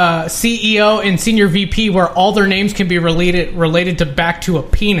 CEO, and senior VP where all their names can be related to back to a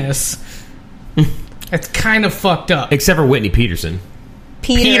penis, it's kind of fucked up. Except for Whitney Peterson.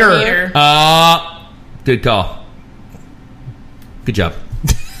 Peter. Good call. Good job.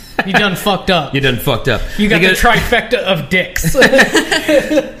 You done fucked up. You done fucked up. You got we the trifecta of dicks.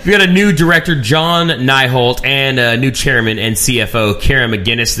 we got a new director, John Nyholt, and a new chairman and CFO, Karen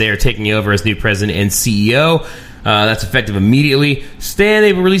McGinnis. They are taking over as new president and CEO. That's effective immediately. Stan,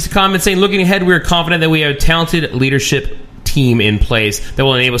 they released a comment saying, looking ahead, we are confident that we have a talented leadership team in place that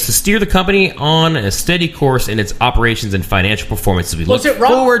will enable us to steer the company on a steady course in its operations and financial performance as we look Was it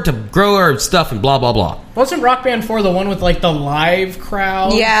Rock- forward to grow our stuff and blah, blah, blah. Wasn't Rock Band 4 the one with like the live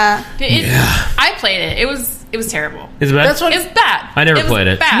crowd? Yeah. I played it. It was terrible. Is it bad? That's what- It was bad. I never was played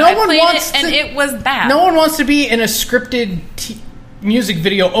it. Bad. No I one played wants it, and to- it was bad. No one wants to be in a scripted music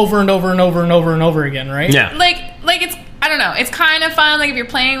video over and over and over and over and over again, right? Yeah. like it's, I don't know, it's kind of fun like if you're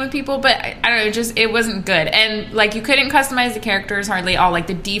playing with people, but I don't know, it wasn't good. And like you couldn't customize the characters hardly at all. Like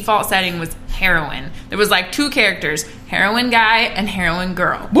the default setting was heroine. There was like 2 characters, heroine guy and heroine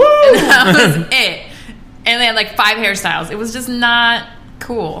girl. Woo! And that was it. And they had like 5 hairstyles. It was just not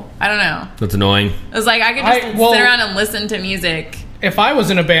cool. I don't know. That's annoying. It was like I could just sit around and listen to music. If I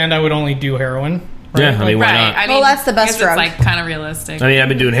was in a band, I would only do heroin. Right? Yeah, I mean, why Right. not? I Well, mean, that's the I best guess drug. It's like kind of realistic. I mean, I've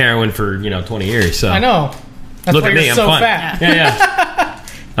been doing heroin for 20 years, so I know. That's look why at you're me, I'm so fine. fat. Yeah.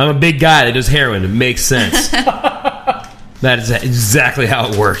 I'm a big guy that does heroin. It makes sense. That is exactly how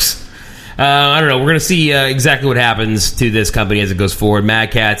it works. I don't know. We're going to see exactly what happens to this company as it goes forward.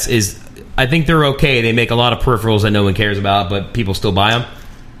 Mad Catz is, I think they're okay. They make a lot of peripherals that no one cares about, but people still buy them.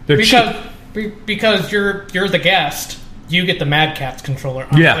 They're cheap. Because you're the guest, you get the Mad Catz controller on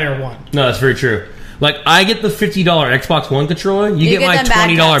player 1. No, that's very true. Like, I get the $50 Xbox One controller. You get my get the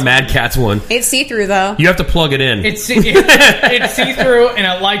 $20 Mad Catz one. It's see-through, though. You have to plug it in. It's see-through, and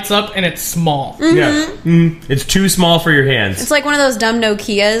it lights up, and it's small. Yeah. It's too small for your hands. It's like one of those dumb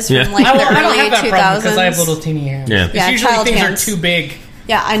Nokias from Yeah. like the I don't early have that problem 2000s. because I have little teeny hands. Yeah. It's Yeah, usually child things hands. are too big.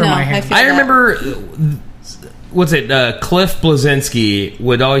 Yeah, I for know. my hand. feel I that. remember, what's it? Cliff Blazinski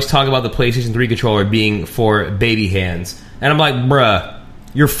would always talk about the PlayStation 3 controller being for baby hands. And I'm like, bruh,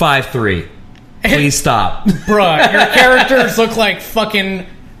 you're 5'3". Please stop. Bruh, your characters look like fucking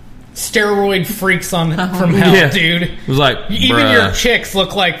steroid freaks from hell, Yeah. dude. It was like, Even bruh. your chicks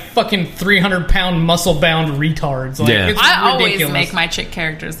look like fucking 300-pound muscle-bound retards. Like, Yeah. it's I ridiculous. always make my chick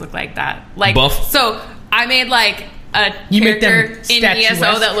characters look like that. Like, Buff? So I made like a You make them character in statuesque?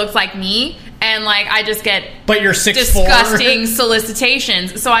 ESO that looks like me, and like I just get But you're 6'4". disgusting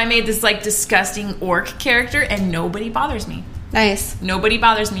solicitations. So I made this like disgusting orc character, and nobody bothers me. Nice. Nobody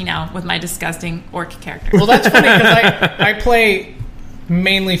bothers me now with my disgusting orc character. Well, that's funny because I play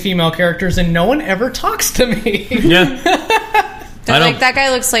mainly female characters, and no one ever talks to me. Yeah. They're I don't- like, that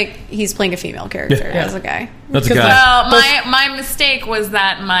guy looks like he's playing a female character Yeah. as a guy. That's a Because, guy. Well, my mistake was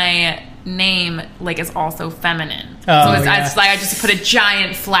that my name like is also feminine. Oh, So it's yeah. like I just put a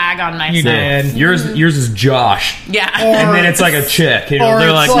giant flag on myself. You did. Yours is Josh. Yeah. And then it's like a chick. You know, Or they're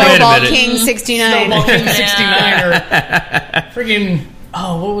it's like, like- wait a Snowball minute. King 69. Snowball King 69 or friggin'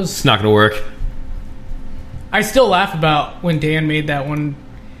 what was... It's not going to work. I still laugh about when Dan made that one.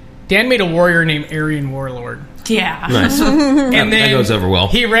 Dan made a warrior named Aryan Warlord. Yeah. Nice. And that then goes over well.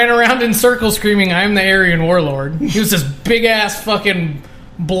 He ran around in circles screaming, "I'm the Aryan Warlord." He was this big ass fucking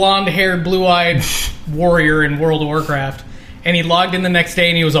blonde haired, blue eyed warrior in World of Warcraft. And he logged in the next day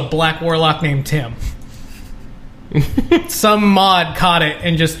and he was a black warlock named Tim. Some mod caught it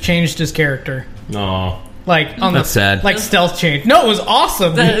and just changed his character. Aw. Like on That's sad. Like stealth change. No, it was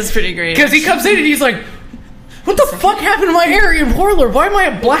awesome. That is pretty great. Because he comes in and he's like, "What the fuck happened to my Aryan Warlord? Why am I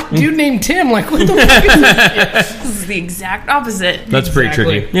a black dude named Tim? Like, what the fuck is this?" This is the exact opposite. That's pretty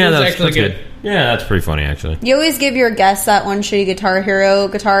Exactly. tricky. Yeah, It was that's actually good. good. Yeah, that's pretty funny, actually. You always give your guests that one shitty Guitar Hero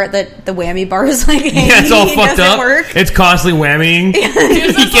guitar that the whammy bar is like hanging. Yeah, it's all It fucked doesn't up. work. It's constantly whammying. Dude, You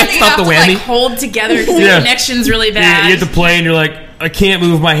that's can't why stop the you whammy. have to, like, hold together because Yeah. the connection's really You bad. have to play, and you're like, I can't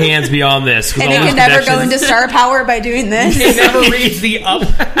move my hands beyond this. with And all it these can never go connections. into star power by doing this. It never reads the up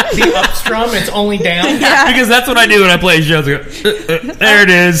strum. It's only down. Because that's what I do when I play shows. I go, there it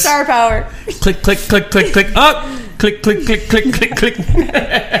is. Star power. Click, click, click, click, click. Up. Click, click, click, click, click, click.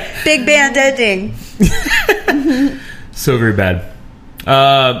 Big band ending. So very bad.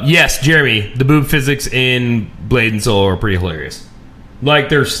 Yes, Jeremy, the boob physics in Blade and Soul are pretty hilarious. Like,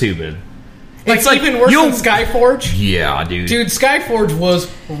 they're stupid. It's like even worse you'll- than Skyforge. Yeah, dude. Dude, Skyforge was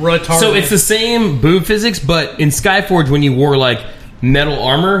retarded. So it's the same boob physics, but in Skyforge, when you wore like metal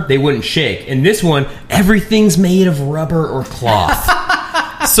armor, they wouldn't shake. In this one, everything's made of rubber or cloth.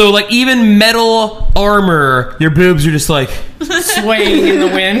 So like even metal armor, your boobs are just like swaying in the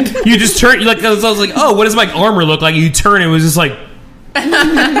wind. you just turn. Like I was like, oh, what does my armor look like? You turn, it was just like, and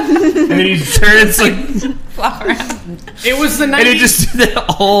then you turn, it's like, It was the 90s. and it just the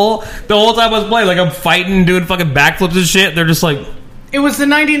whole time I was playing, like I'm fighting, doing fucking backflips and shit. They're just like, It was the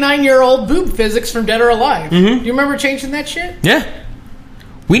 99-year-old boob physics from Dead or Alive. Mm-hmm. You remember changing that shit? yeah.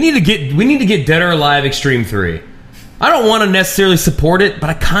 We need to get Dead or Alive Extreme 3. I don't want to necessarily support it, but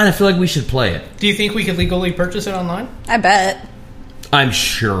I kind of feel like we should play it. Do you think we could legally purchase it online? I bet. I'm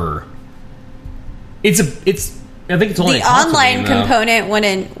sure. I think it's only The a console online game, though. component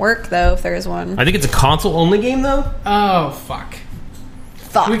wouldn't work, though, if there's one. I think it's a console only game though. Oh, fuck.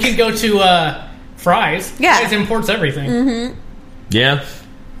 Fuck. We could go to Fry's. Yeah. Fry's imports everything. Yeah.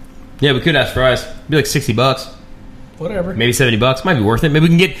 Yeah, we could ask Fry's. It'd be like $60, Whatever. maybe $70. Might be worth it. Maybe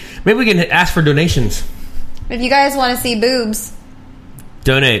we can ask for donations. If you guys want to see boobs,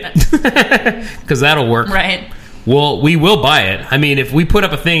 Donate, because that'll work. Right. Well, we will buy it. I mean, if we put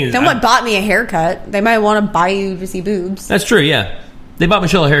up a thing, someone bought me a haircut. They might want to buy you to see boobs. that's true. Yeah, they bought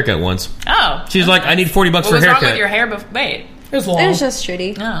Michelle a haircut once. Oh. She's like, I need $40 What for a was wrong haircut. with your hair? Wait. It was long. It was just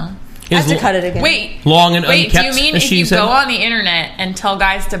shitty. No. I have to cut it again. Wait. Long and Wait, do unkept, you mean as if she you said. go on the internet and tell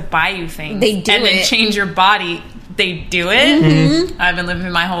guys to buy you things They do and then it. change your body, they do it? Mm-hmm. I've been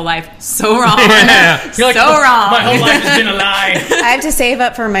living my whole life so wrong. Yeah. You're like, so wrong. My whole life has been a lie. I have to save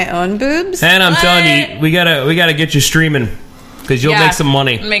up for my own boobs. And I'm telling you, What? we gotta get you streaming because you'll Yeah, make some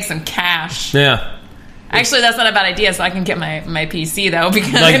money. Make some cash. Yeah. Actually, that's not a bad idea, so I can get my PC, though,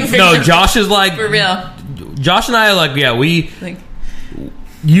 because Like no, Josh is like for real. Josh and I are like, yeah, Like,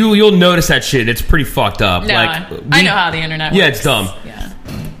 you'll notice that shit. It's pretty fucked up. no, like I know how the internet works. Yeah, it's dumb. Yeah.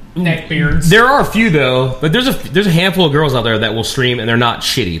 neck beards. There are a few though, but there's a handful of girls out there that will stream and they're not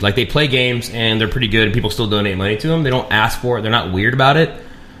shitty. Like they play games and they're pretty good, and people still donate money to them. They don't ask for it. They're not weird about it.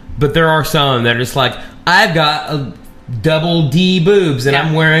 But there are some that are just like, I've got a double D boobs and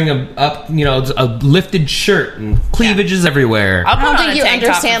I'm wearing a lifted shirt and cleavage is everywhere. I'll put don't on think a you tank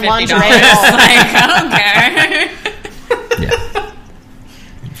top for understand $50. lingerie at all. Like, I don't care. Yeah.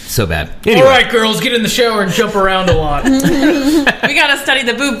 So bad. Anyway. All right, girls, get in the shower and jump around a lot. We gotta study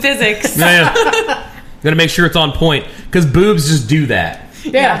the boob physics. Yeah. Gotta make sure it's on point because boobs just do that.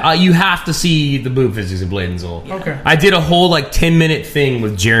 Yeah. You have to see the boob physics in Blade and Soul. Okay. I did a whole 10-minute thing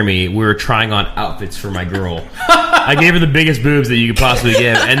with Jeremy. We were trying on outfits for my girl. I gave her the biggest boobs that you could possibly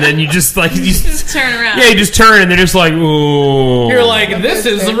give, and then you just Just turn around. yeah, you just turn and they're just like, ooh. You're like, this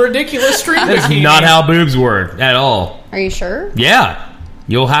is a ridiculous stream. That's not how boobs work at all. Are you sure? Yeah.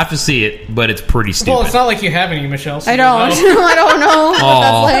 You'll have to see it, but it's pretty stupid. Well, it's not like you have any, Michelle. So I don't. I don't know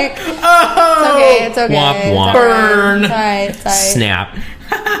Aw. what that's like. It's okay. Womp womp. Burn. It's alright. It's alright. Snap.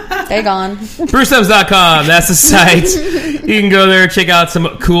 They're gone. BruceThumbs.com. That's the site. You can go there, check out some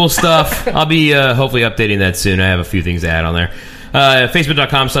cool stuff. I'll be hopefully updating that soon. I have a few things to add on there.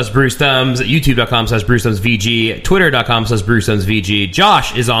 Facebook.com/BruceThumbs, YouTube.com/BruceThumbsVG, Twitter.com/BruceThumbsVG.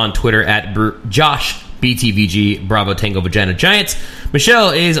 Josh is on Twitter at Josh BTVG, Bravo Tango Vagina Giants. Michelle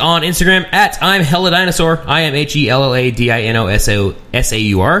is on Instagram at I'm Hella Dinosaur.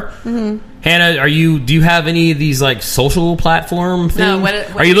 IMHELLADINOSAUR. Mm-hmm. Hannah, do you have any of these social platform things? No,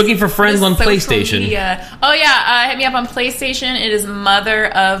 what are you looking for friends on social PlayStation? media? Oh yeah, hit me up on PlayStation. It is Mother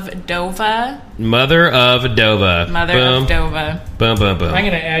of Dova. Mother of Dova. Mother Boom. of Dova. Boom, boom, boom. I'm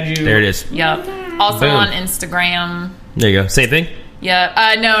going to add you. There it is. Yep. Also Boom. on Instagram. There you go. Same thing? Yep.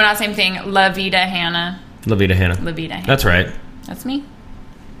 No, not same thing. La Vida Hannah. Lavita Hannah. La Vida Hannah. That's right. That's me.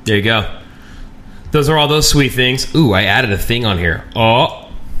 There you go. Those are all those sweet things. Ooh, I added a thing on here. Oh.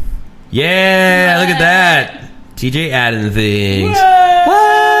 Yeah, look at that. TJ adding things.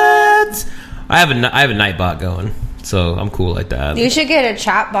 What? I have a Nightbot going, so I'm cool like that. You should get a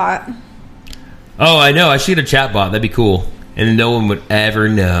chat bot. Oh, I know. I should get a chat bot. That'd be cool. And no one would ever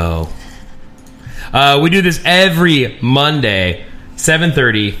know. We do this every Monday,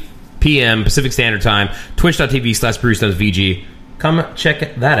 7:30 p.m. Pacific Standard Time. Twitch.tv/BruceThumbsVG. Come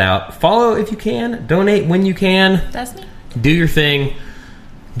check that out. Follow if you can. Donate when you can. That's me. Do your thing.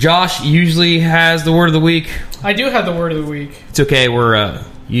 Josh usually has the word of the week. I do have the word of the week. It's okay.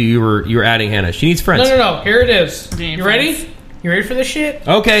 You were adding Hannah. She needs friends. No. Here it is. Do you need You ready? friends? You ready for this shit?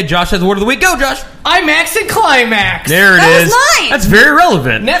 Okay, Josh has the word of the week. Go, Josh. IMAX and Climax. There it That is. was mine. That's very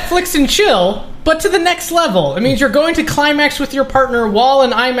relevant. Netflix and chill, but to the next level. It means you're going to climax with your partner while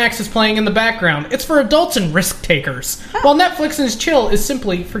an IMAX is playing in the background. It's for adults and risk takers, while Netflix and chill is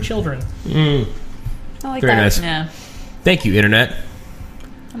simply for children. I like Very that. nice. Yeah. Thank you, Internet.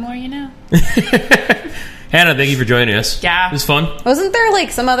 The more you know. Hannah, thank you for joining us. Yeah. It was fun. Wasn't there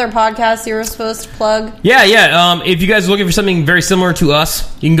some other podcast you were supposed to plug? Yeah. If you guys are looking for something very similar to us,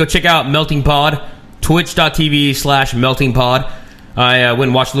 you can go check out Melting Pod, twitch.tv/Melting Pod. I went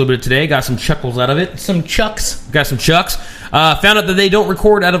and watched a little bit today, got some chuckles out of it. Some chucks. Got some chucks. Found out that they don't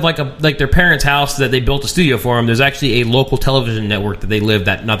record out of like their parents' house that they built a studio for them. There's actually a local television network that they live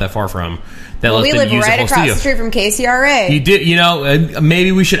not that far from that We lets them live use the right whole across studio. the street from KCRA. You did,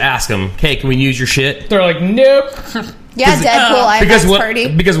 maybe we should ask them. Hey, can we use your shit? They're like, nope. Yeah, Deadpool IMAX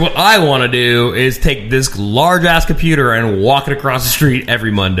party. Because what I want to do is take this large ass computer and walk it across the street every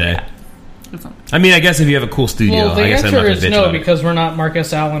Monday. I mean, I guess if you have a cool studio, Well, the I guess I'm not answer going to is bitch no, about it. because we're not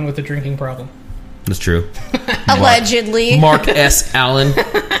Marcus Allen with a drinking problem. That's true. Allegedly. Mark S. Allen.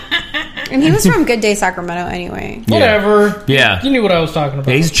 And he was from Good Day Sacramento anyway. Yeah. Whatever. Yeah. You knew what I was talking about.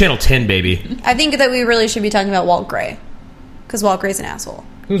 Yeah, he's Channel 10, baby. I think that we really should be talking about Walt Gray. Because Walt Gray's an asshole.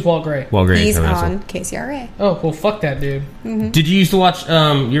 Who's Walt Gray? Well, great. He's That's on KCRA. Oh, well, fuck that dude. Did you used to watch?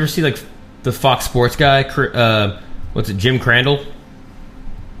 You ever see the Fox Sports guy? What's it? Jim Crandall?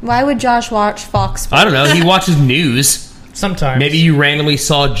 Why would Josh watch Fox Sports? I don't know. He watches news. Sometimes. Maybe you randomly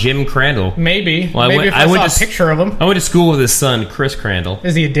saw Jim Crandall. Maybe. Well, Maybe if I saw a picture of him. I went to school with his son, Chris Crandall.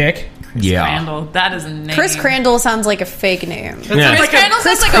 Is he a dick? Yeah. Crandall. That is a name. Chris Crandall sounds like a fake name. That Yeah. sounds Chris like Crandall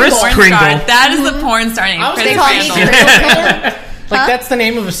sounds like Chris a porn Kringle. star. That is the porn star name. I was Chris thinking Crandall. Crandall. serial killer. Like, that's the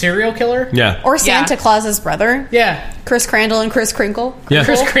name of a serial killer? Yeah. Or Santa Yeah. Claus's brother. Yeah. Chris Crandall and Chris Crinkle. Yeah.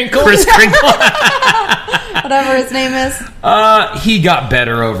 Chris Crinkle? Chris Kringle. Whatever his name is. He got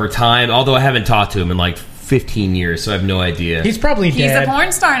better over time, although I haven't talked to him in like 15 years, so I have no idea. He's probably He's dead. a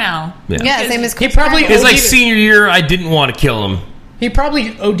porn star now. Yeah, his name is Chris probably- Crandall. His like OD'd. senior year, I didn't want to kill him. He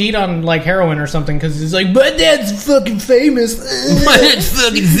probably OD'd on, like, heroin or something, because he's like, my dad's fucking famous.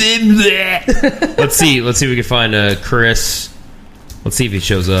 Let's see if we can find Chris Let's see if he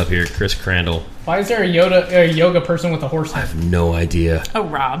shows up here. Chris Crandall. Why is there a yoga person with a horse I head? have no idea. Oh,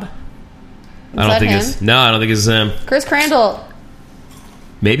 Rob. I don't that think him? it's... No, I don't think it's him. Chris Crandall.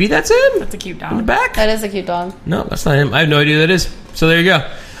 Maybe that's him? That's a cute In the dog. back? That is a cute dog. No, that's not him. I have no idea who that is. So there you go.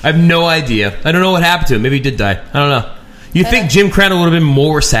 I have no idea. I don't know what happened to him. Maybe he did die. I don't know. You'd think Jim Crandall would have been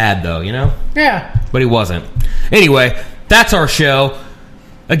more sad, though, you know? Yeah. But he wasn't. Anyway, that's our show.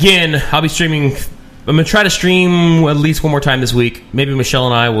 Again, I'll be streaming... I'm going to try to stream at least one more time this week. Maybe Michelle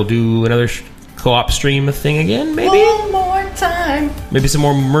and I will do another co-op stream thing again, maybe? One more time. Maybe some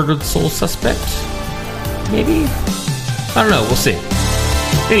more Murdered Soul Suspects? Maybe? I don't know. We'll see.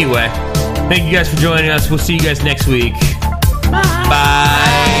 Anyway, thank you guys for joining us. We'll see you guys next week.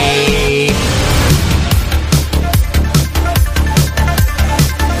 Bye.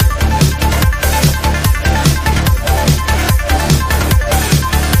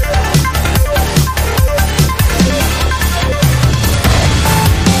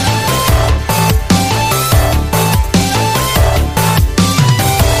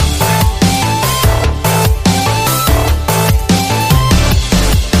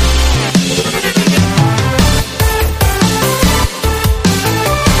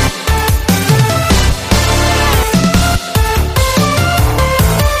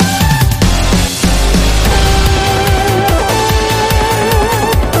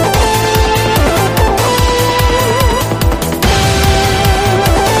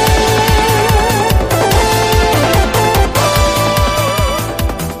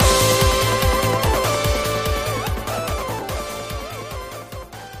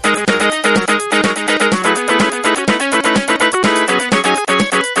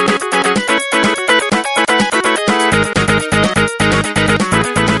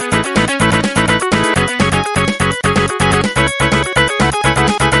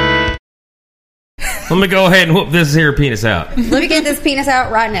 Let me go ahead and whoop this here penis out. Let me get this penis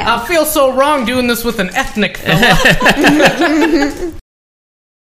out right now. I feel so wrong doing this with an ethnic fella.